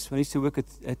lunch breaks when I used to work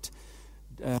at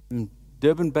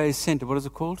Durban Bay Center. What is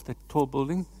it called? That tall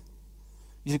building?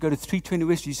 You used to go to 320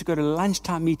 West. You used to go to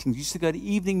lunchtime meetings. You used to go to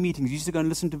evening meetings. You used to go and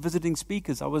listen to visiting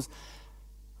speakers. But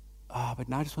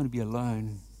now I just want to be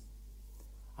alone.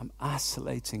 I'm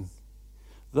isolating.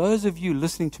 Those of you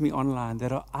listening to me online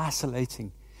that are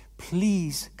isolating,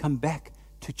 please come back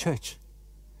to church.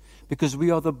 Because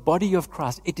we are the body of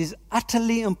Christ. It is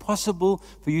utterly impossible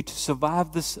for you to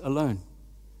survive this alone.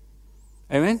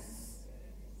 Amen?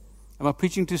 Am I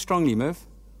preaching too strongly, Merv?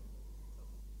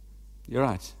 You're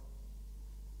right.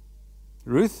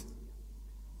 Ruth?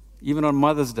 Even on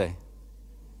Mother's Day.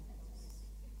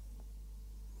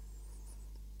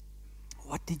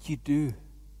 What did you do?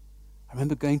 I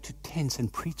remember going to tents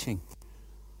and preaching.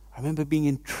 I remember being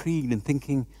intrigued and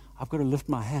thinking, I've got to lift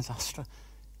my hands.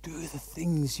 Do the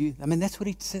things that's what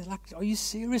he said. Like, are you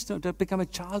serious? Don't become a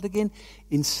child again?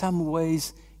 In some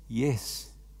ways, yes.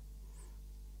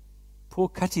 Poor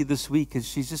Cutty this week,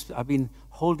 I've been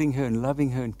holding her and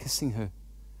loving her and kissing her.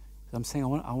 I'm saying,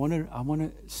 I want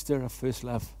to stir up first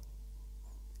love.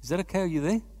 Is that okay? Are you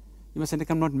there? You must say, Nick,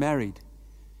 I'm not married.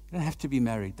 You don't have to be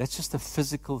married. That's just a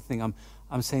physical thing.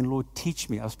 I'm saying, Lord, teach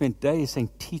me. I've spent days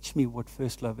saying, teach me what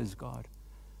first love is, God.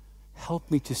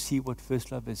 Help me to see what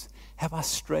first love is. Have I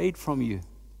strayed from you?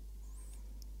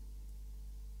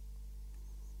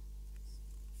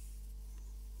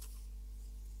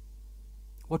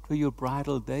 What were your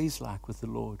bridal days like with the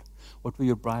Lord? What were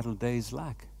your bridal days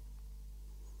like?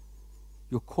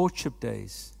 Your courtship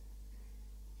days.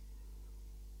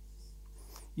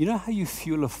 You know how you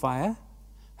fuel a fire?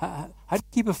 How do you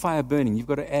keep a fire burning? You've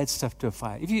got to add stuff to a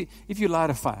fire. If you light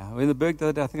a fire, in the Berg the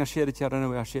other day, I think I shared it here, I don't know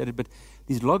where I shared it, but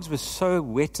these logs were so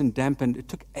wet and damp, and it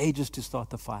took ages to start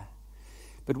the fire.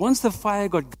 But once the fire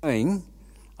got going,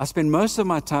 I spent most of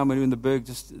my time when we were in the Berg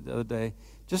just the other day,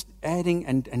 just adding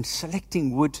and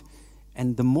selecting wood.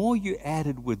 And the more you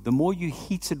added wood, the more you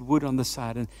heated wood on the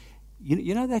side. And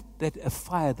you know that a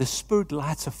fire, the Spirit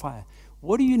lights a fire.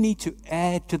 What do you need to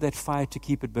add to that fire to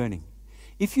keep it burning?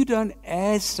 If you don't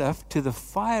add stuff to the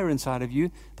fire inside of you,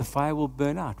 the fire will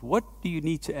burn out. What do you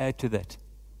need to add to that?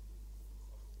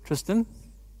 Tristan?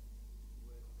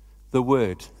 The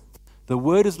Word. The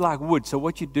Word is like wood. So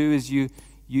what you do is you're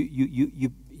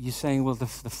saying, well, the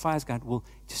fire's going. Well,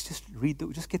 just read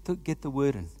get the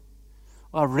Word in.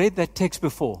 Well, I've read that text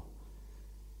before.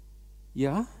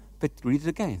 Yeah, but read it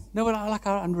again. No, but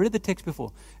I read the text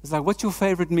before. It's like, what's your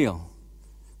favorite meal?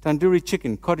 Tandoori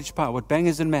chicken, cottage pie, what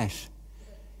bangers and mash?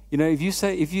 You know,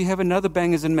 if you have another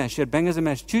bangers and mash, you had bangers and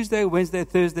mash Tuesday, Wednesday,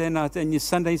 Thursday night, and your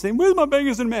Sunday, you're saying, where's my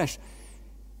bangers and mash?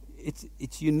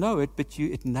 It's you know it, but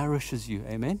it nourishes you,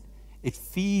 amen? It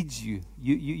feeds you.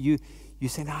 You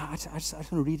say, no, I just want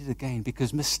to read it again,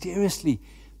 because mysteriously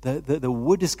the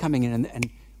wood is coming in and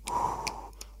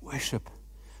worship.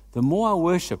 The more I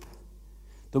worship,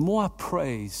 the more I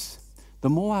praise, the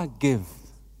more I give,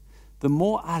 the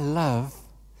more I love,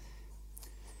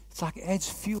 it's like it adds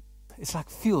fuel. It's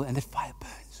like fuel, and that fire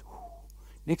burns.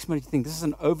 Next minute, you think, this is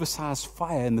an oversized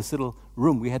fire in this little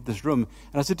room. We had this room.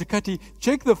 And I said to Kati,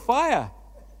 check the fire.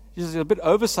 She says, a bit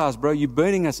oversized, bro. You're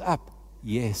burning us up.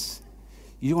 Yes.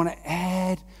 You want to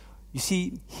add. You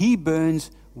see, he burns,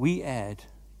 we add.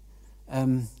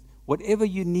 Whatever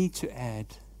you need to add.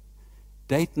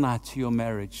 Date night to your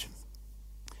marriage.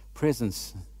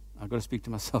 Presents. I've got to speak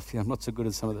to myself here. I'm not so good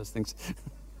at some of those things.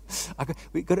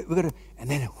 we got to, and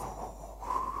then,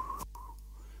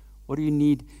 what do you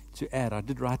need to add? I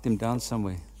did write them down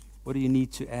somewhere. What do you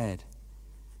need to add?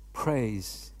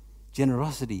 Praise,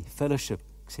 generosity, fellowship,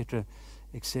 etc.,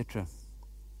 etc.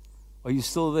 Are you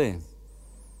still there?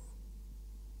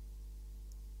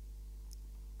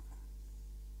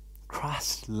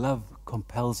 Christ's love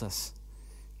compels us.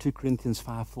 2 Corinthians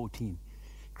 5:14.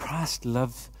 Christ's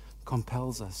love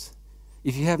compels us.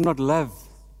 If you have not love,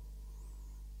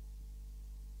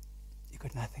 you've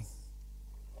got nothing.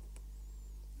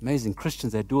 Amazing.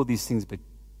 Christians, they do all these things, but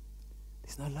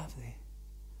there's no love there.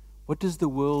 What does the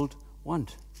world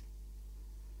want?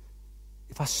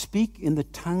 If I speak in the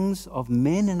tongues of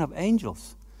men and of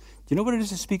angels, do you know what it is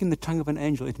to speak in the tongue of an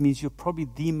angel? It means you're probably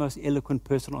the most eloquent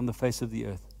person on the face of the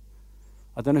earth.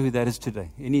 I don't know who that is today.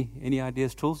 Any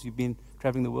ideas, tools? You've been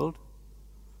traveling the world?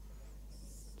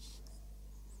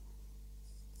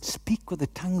 Speak with the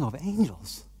tongue of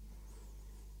angels.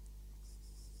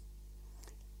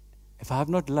 If I have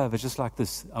not love, it's just like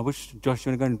this. I wish, Josh,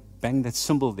 you want to go and bang that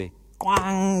cymbal there.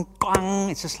 Quang, quang.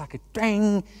 It's just like a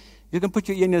dang. You can put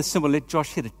your ear near the cymbal, let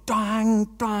Josh hit it. Dang,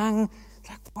 dang. It's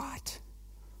like, what?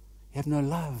 You have no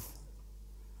love.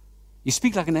 You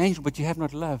speak like an angel, but you have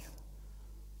not love.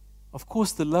 Of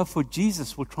course, the love for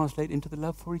Jesus will translate into the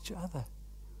love for each other.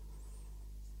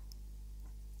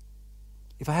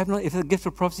 If the gift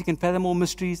of prophecy can fathom all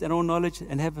mysteries and all knowledge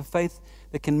and have a faith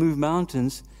that can move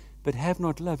mountains, but have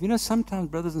not love. You know, sometimes,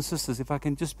 brothers and sisters, if I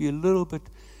can just be a little bit,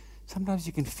 sometimes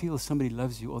you can feel somebody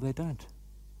loves you or they don't.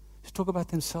 Just talk about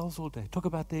themselves all day. Talk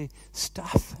about their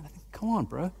stuff. And I think, come on,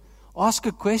 bro. Ask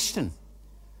a question.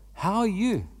 How are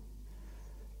you?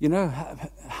 You know,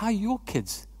 how are your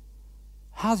kids?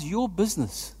 How's your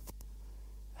business?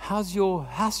 How's your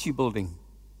house you're building?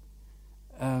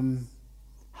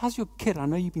 How's your kid? I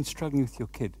know you've been struggling with your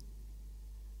kid.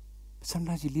 But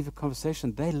sometimes you leave a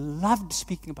conversation. They loved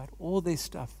speaking about all their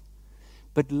stuff.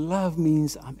 But love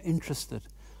means I'm interested.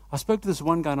 I spoke to this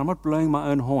one guy, and I'm not blowing my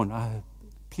own horn.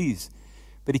 Please.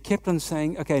 But he kept on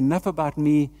saying, okay, enough about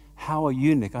me. How are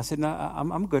you, Nick? I said, no,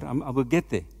 I'm good. I will get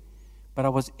there. But I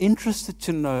was interested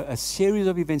to know a series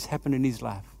of events happened in his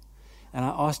life. And I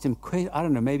asked him, I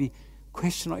don't know, maybe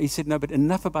question. He said, no, but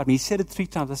enough about me. He said it 3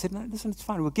 times. I said, no, listen, it's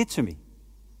fine. We'll get to me.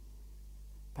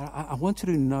 But I want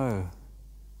you to know,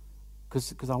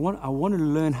 because I want to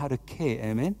learn how to care,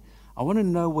 amen? I want to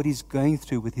know what he's going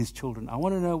through with his children. I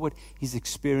want to know what he's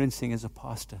experiencing as a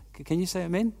pastor. Can you say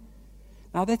amen?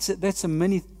 Now, that's a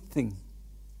mini thing.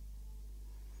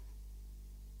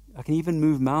 I can even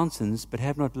move mountains, but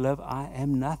have not love, I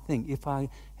am nothing. If I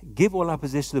give all I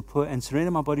possess to the poor and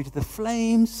surrender my body to the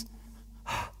flames,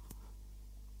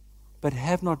 but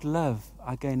have not love,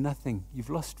 I gain nothing. You've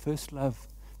lost first love.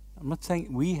 I'm not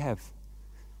saying we have.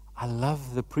 I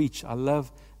love the preach. I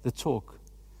love the talk.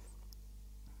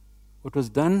 What was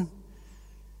done,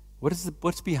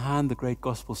 what's behind the great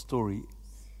gospel story?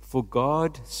 For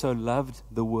God so loved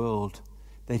the world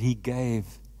that he gave.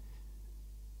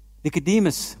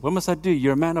 Nicodemus, what must I do?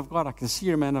 You're a man of God. I can see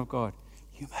you're a man of God.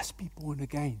 You must be born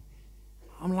again.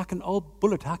 I'm like an old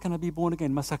bullet. How can I be born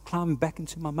again? Must I climb back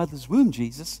into my mother's womb,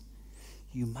 Jesus?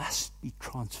 You must be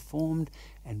transformed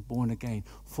and born again.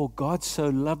 For God so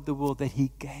loved the world that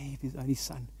he gave his only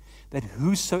Son, that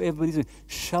whosoever believes in him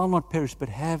shall not perish but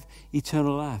have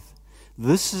eternal life.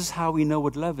 This is how we know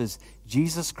what love is.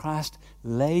 Jesus Christ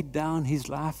laid down his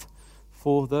life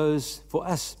for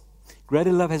us.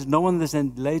 Greater love has no one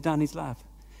than laid down his life.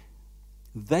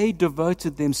 They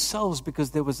devoted themselves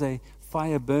because there was a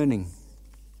fire burning.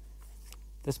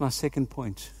 That's my second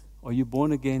point. Are you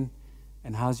born again?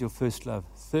 And how's your first love?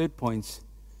 Third point,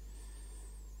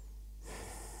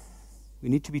 we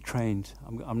need to be trained.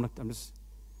 You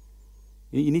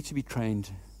need to be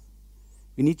trained.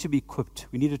 We need to be equipped.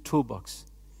 We need a toolbox.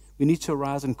 We need to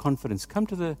arise in confidence. Come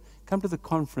to the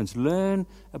conference. Learn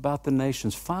about the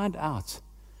nations. Find out.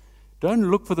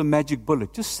 Don't look for the magic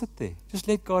bullet. Just sit there. Just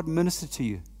let God minister to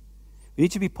you. We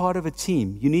need to be part of a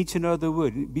team. You need to know the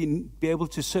word, be able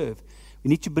to serve. We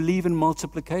need to believe in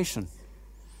multiplication.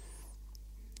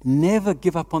 Never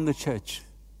give up on the church,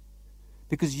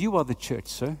 because you are the church,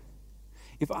 sir.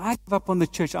 If I give up on the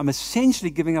church, I'm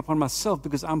essentially giving up on myself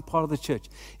because I'm part of the church.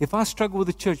 If I struggle with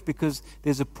the church because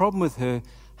there's a problem with her,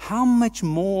 how much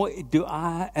more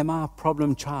am I a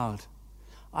problem child?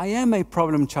 I am a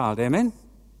problem child, amen?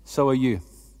 So are you.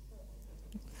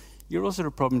 You're also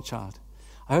a problem child.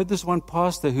 I heard this one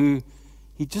pastor who,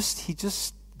 he just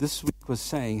this week was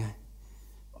saying,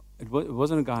 it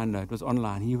wasn't a guy I know, it was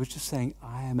online. He was just saying,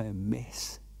 I am a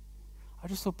mess. I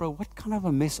just thought, bro, what kind of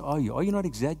a mess are you? Are you not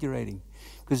exaggerating?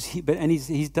 Because he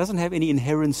doesn't have any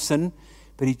inherent sin,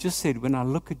 but he just said, when I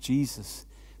look at Jesus,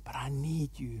 but I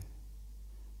need you.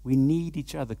 We need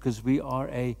each other because we are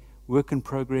a work in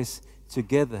progress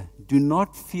together. Do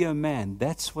not fear man.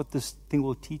 That's what this thing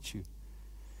will teach you.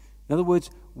 In other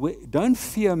words, don't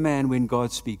fear man when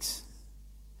God speaks.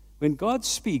 When God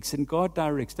speaks and God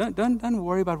directs, don't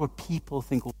worry about what people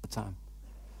think all the time.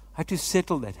 How to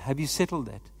settle that? Have you settled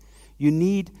that? You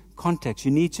need context.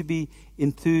 You need to be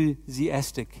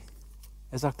enthusiastic.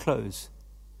 As I close,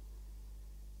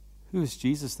 who is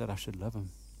Jesus that I should love him?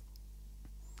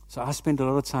 So I spend a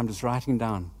lot of time just writing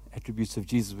down attributes of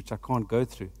Jesus, which I can't go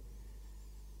through.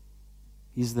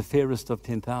 He's the fairest of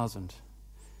 10,000.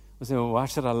 I say, well, why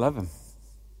should I love him?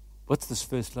 What's this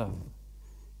first love?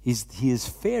 He is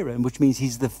fairer, which means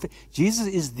Jesus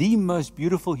is the most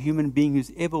beautiful human being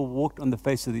who's ever walked on the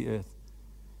face of the earth.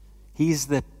 He is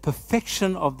the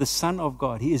perfection of the Son of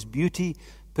God. He is beauty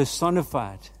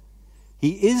personified.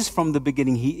 He is from the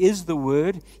beginning. He is the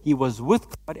Word. He was with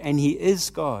God, and He is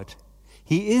God.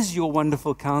 He is your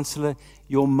wonderful counselor,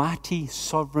 your mighty,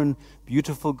 sovereign,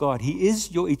 beautiful God. He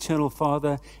is your eternal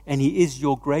Father, and He is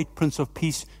your great Prince of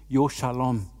Peace, your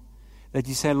Shalom. That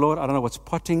you say, Lord, I don't know what's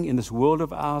potting in this world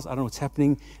of ours. I don't know what's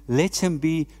happening. Let him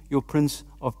be your Prince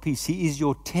of Peace. He is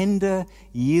your tender,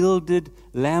 yielded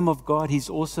Lamb of God. He's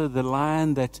also the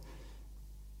Lion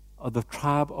of the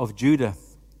tribe of Judah.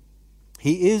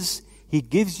 He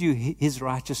gives you his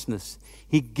righteousness.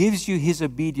 He gives you his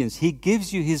obedience. He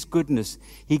gives you his goodness.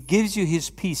 He gives you his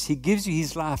peace. He gives you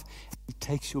his life. He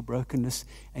takes your brokenness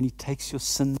and he takes your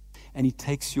sin and he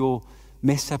takes your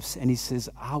mess-ups, and he says,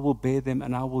 I will bear them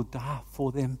and I will die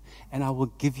for them and I will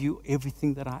give you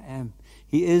everything that I am.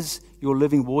 He is your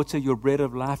living water, your bread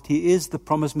of life. He is the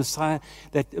promised Messiah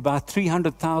that about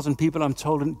 300,000 people, I'm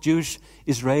told, Jewish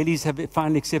Israelis have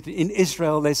finally accepted. In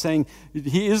Israel, they're saying,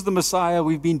 he is the Messiah.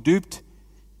 We've been duped.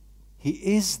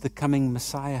 He is the coming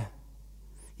Messiah.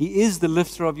 He is the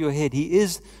lifter of your head. He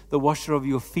is the washer of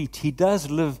your feet. He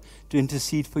does live to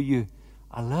intercede for you.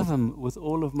 I love him with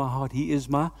all of my heart. He is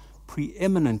my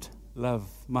preeminent love,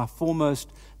 my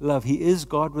foremost love. He is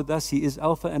God with us. He is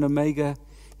Alpha and Omega.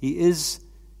 He is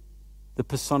the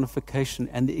personification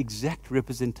and the exact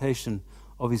representation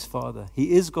of his Father.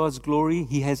 He is God's glory.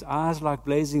 He has eyes like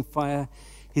blazing fire.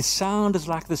 His sound is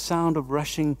like the sound of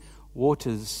rushing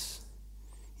waters.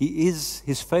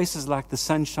 His face is like the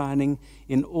sun shining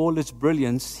in all its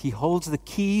brilliance. He holds the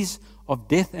keys of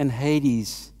death and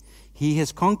Hades. He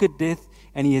has conquered death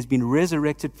and he has been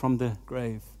resurrected from the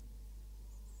grave.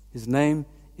 His name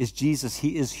is Jesus.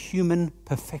 He is human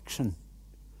perfection.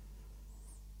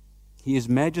 He is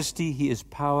majesty. He is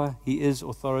power. He is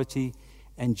authority.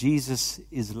 And Jesus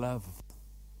is love.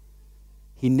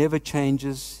 He never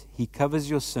changes. He covers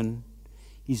your sin.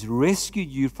 He's rescued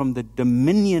you from the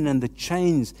dominion and the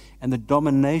chains and the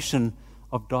domination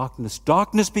of darkness.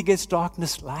 Darkness begets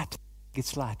darkness. Light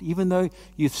begets light. Even though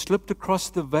you've slipped across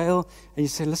the veil and you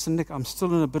say, listen, Nick, I'm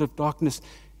still in a bit of darkness.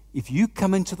 If you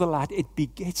come into the light, it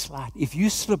begets light. If you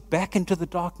slip back into the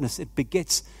darkness, it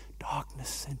begets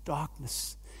darkness and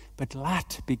darkness. But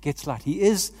light begets light. He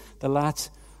is the light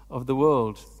of the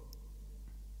world.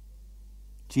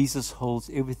 Jesus holds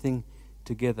everything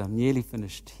together. I'm nearly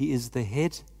finished. He is the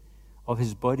head of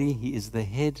his body. He is the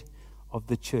head of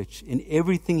the church. In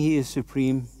everything he is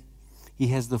supreme. He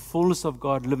has the fullness of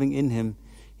God living in him.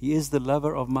 He is the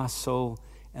lover of my soul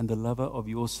and the lover of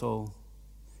your soul.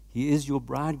 He is your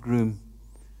bridegroom.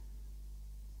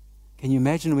 Can you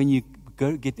imagine when you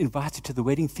get invited to the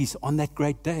wedding feast on that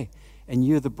great day and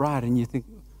you're the bride and you think,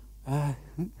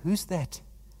 who's that?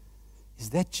 Is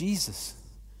that Jesus?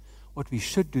 What we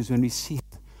should do is when we see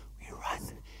him, we run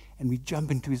and we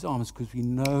jump into his arms because we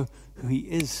know who he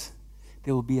is.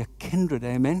 There will be a kindred,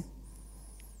 amen?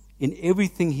 In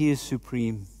everything he is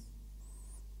supreme.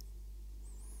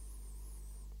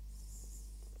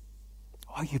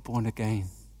 Are you born again?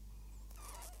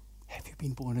 Have you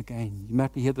been born again? You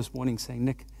might be here this morning saying,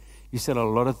 Nick, you said a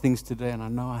lot of things today, and I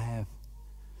know I have.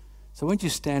 So won't you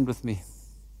stand with me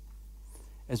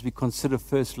as we consider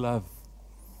first love,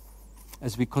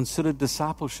 as we consider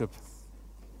discipleship.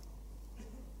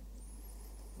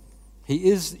 He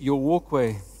is your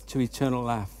walkway to eternal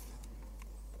life.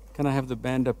 Can I have the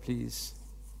band up, please?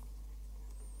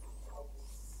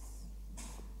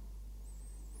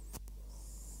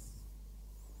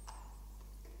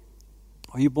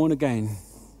 Are you born again?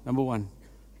 Number one.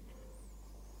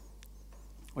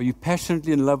 Are you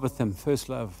passionately in love with him? First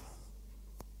love.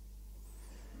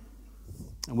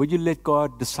 And will you let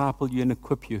God disciple you and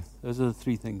equip you? Those are the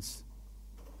three things.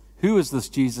 Who is this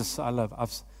Jesus I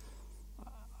love?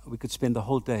 We could spend the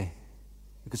whole day.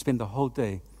 We could spend the whole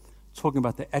day talking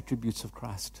about the attributes of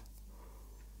Christ.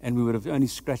 And we would have only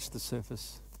scratched the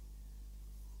surface.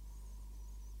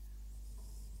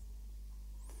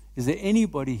 Is there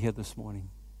anybody here this morning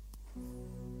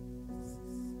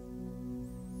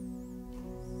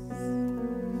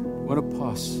want to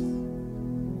pass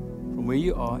from where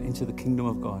you are into the kingdom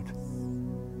of God.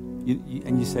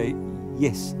 And you say,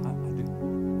 yes, I do.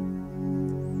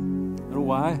 I don't know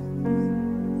why,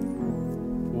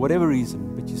 for whatever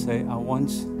reason, but you say, I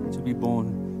want to be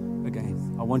born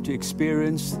again. I want to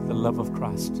experience the love of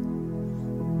Christ.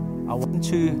 I want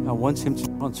Him to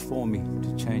transform me,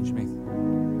 to change me.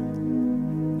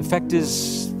 The fact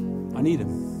is, I need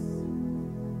Him.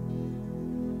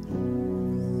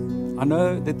 I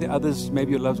know that the others,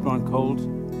 maybe your love's grown cold.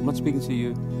 I'm not speaking to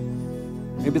you.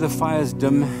 Maybe the fire's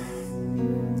dim.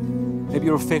 Maybe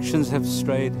your affections have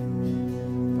strayed.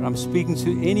 But I'm speaking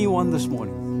to anyone this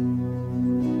morning.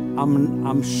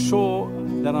 I'm sure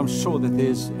that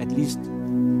there's at least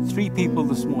 3 people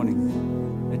this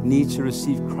morning that need to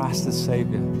receive Christ as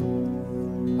Savior.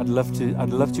 I'd love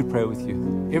to pray with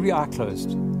you. Every eye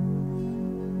closed.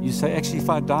 You say, actually, if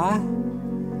I die,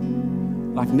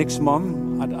 like Nick's mom,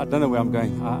 I don't know where I'm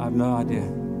going. I have no idea.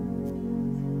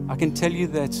 I can tell you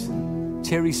that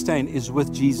Terry Stain is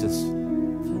with Jesus.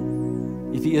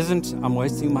 If he isn't, I'm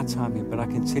wasting my time here, but I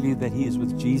can tell you that he is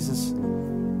with Jesus.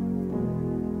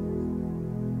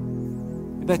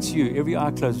 If that's you, every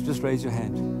eye closed, just raise your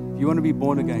hand. If you want to be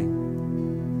born again,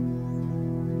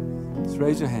 just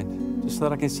raise your hand, just so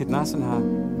that I can see it nice and high.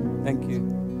 Thank you.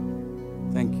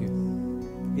 Thank you.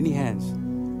 Any hands?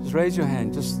 Just raise your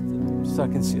hand, just so I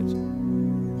can see it.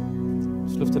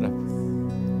 Just lift it up.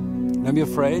 Don't be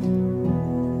afraid.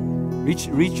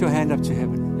 Reach your hand up to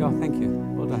heaven. Yeah, thank you.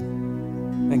 Well done.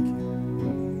 Thank you.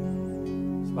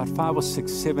 It's about 5 or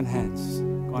 6, 7 hands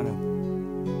gone up.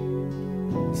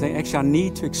 You're saying, actually, I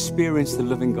need to experience the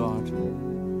living God.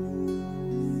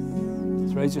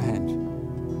 Just raise your hand.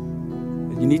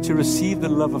 You need to receive the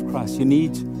love of Christ. You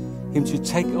need Him to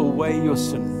take away your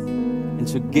sin and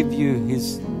to give you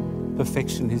His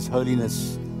perfection, His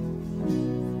holiness.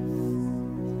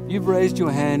 If you've raised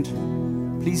your hand,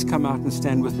 please come out and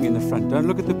stand with me in the front. Don't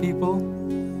look at the people.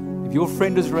 If your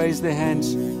friend has raised their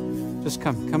hands, just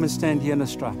come and stand here in a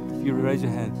stripe. If you raise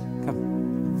your hand,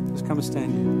 just come and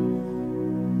stand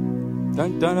here.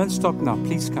 Don't stop now.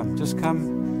 Please come. Just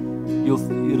come.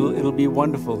 It'll be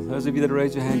wonderful. Those of you that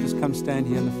raise your hand, just come stand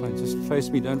here in the front. Just face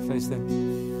me. Don't face them.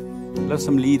 Love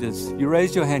some leaders. You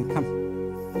raise your hand. Come.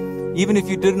 Even if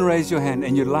you didn't raise your hand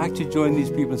and you'd like to join these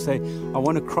people and say, I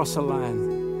want to cross a line.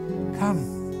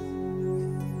 Come.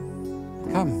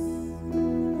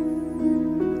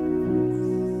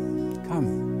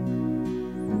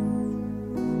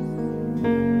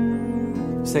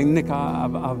 Saying, Nick,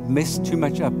 I've messed too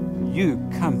much up. You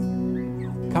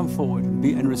come forward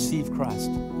and receive Christ.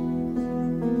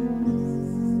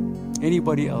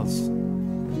 Anybody else?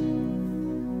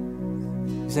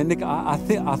 You say, Nick, I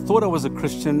thought I was a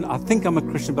Christian. I think I'm a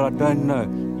Christian, but I don't know.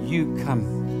 You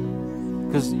come,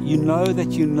 because you know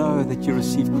that you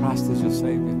receive Christ as your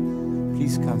Savior.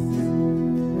 Please come.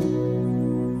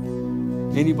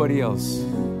 Anybody else?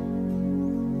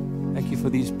 Thank you for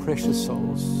these precious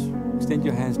souls. Extend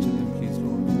your hands to them, please, Lord.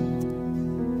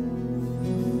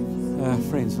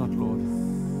 Friends, not Lord.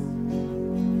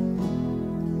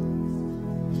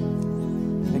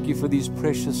 Thank you for these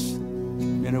precious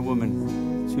men and women.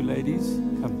 2 ladies,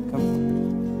 come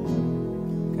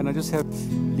forward. Can I just have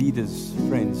leaders,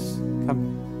 friends,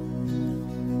 come.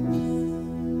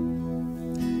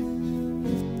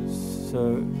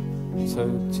 So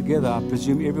together, I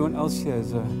presume everyone else here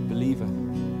is a believer.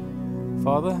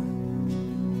 Father,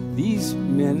 these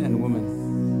men and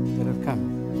women that have come,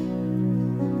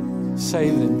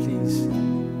 save them, please.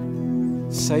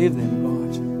 Save them,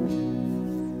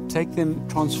 God. Take them,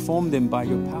 transform them by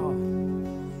your power.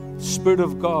 Spirit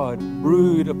of God,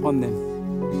 brood upon them.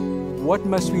 What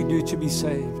must we do to be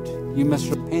saved? You must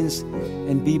repent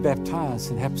and be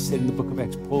baptized. It happens said in the book of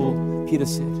Acts. Peter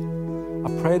said. I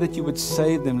pray that you would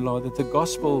save them, Lord, that the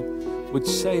gospel would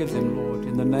save them, Lord,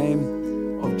 in the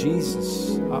name of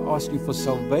Jesus. I ask you for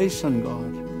salvation,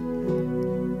 God.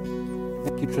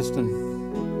 Thank you, Tristan.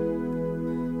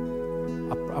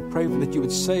 I pray that you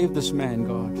would save this man,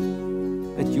 God,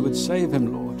 that you would save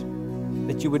him, Lord,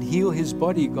 that you would heal his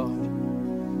body, God,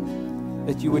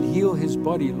 that you would heal his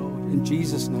body, Lord, in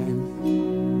Jesus' name.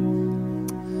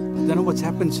 I don't know what's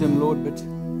happened to him, Lord, but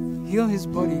heal his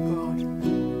body, God.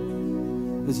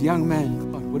 This young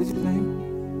man, God, what is his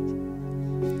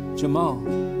name? Jamal.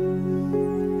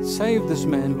 Save this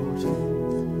man, Lord.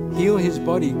 Heal his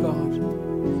body, God.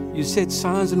 You said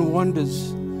signs and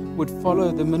wonders would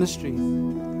follow the ministry.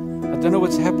 I don't know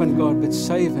what's happened, God, but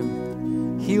save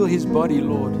him. Heal his body,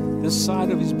 Lord. This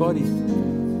side of his body.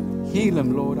 Heal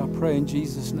him, Lord, I pray in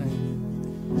Jesus'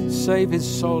 name. Save his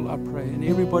soul, I pray, and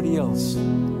everybody else.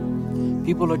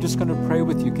 People are just going to pray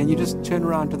with you. Can you just turn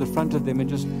around to the front of them and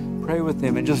just pray with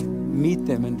them and just meet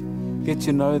them and get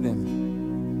to know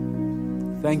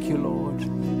them? Thank you, Lord.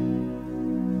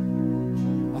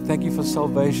 I thank you for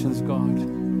salvations, God.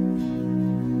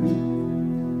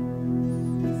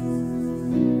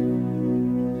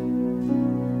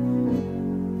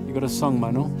 You got a song,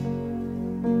 Manu?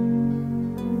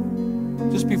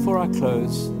 Just before I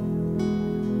close,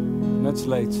 and it's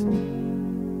late,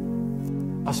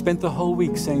 I spent the whole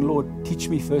week saying, Lord, teach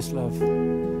me first love. I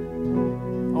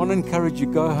want to encourage you,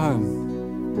 go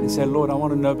home and say, Lord, I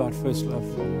want to know about first love.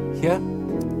 Here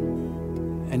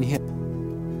and here.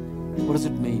 What does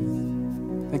it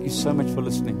mean? Thank you so much for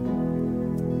listening.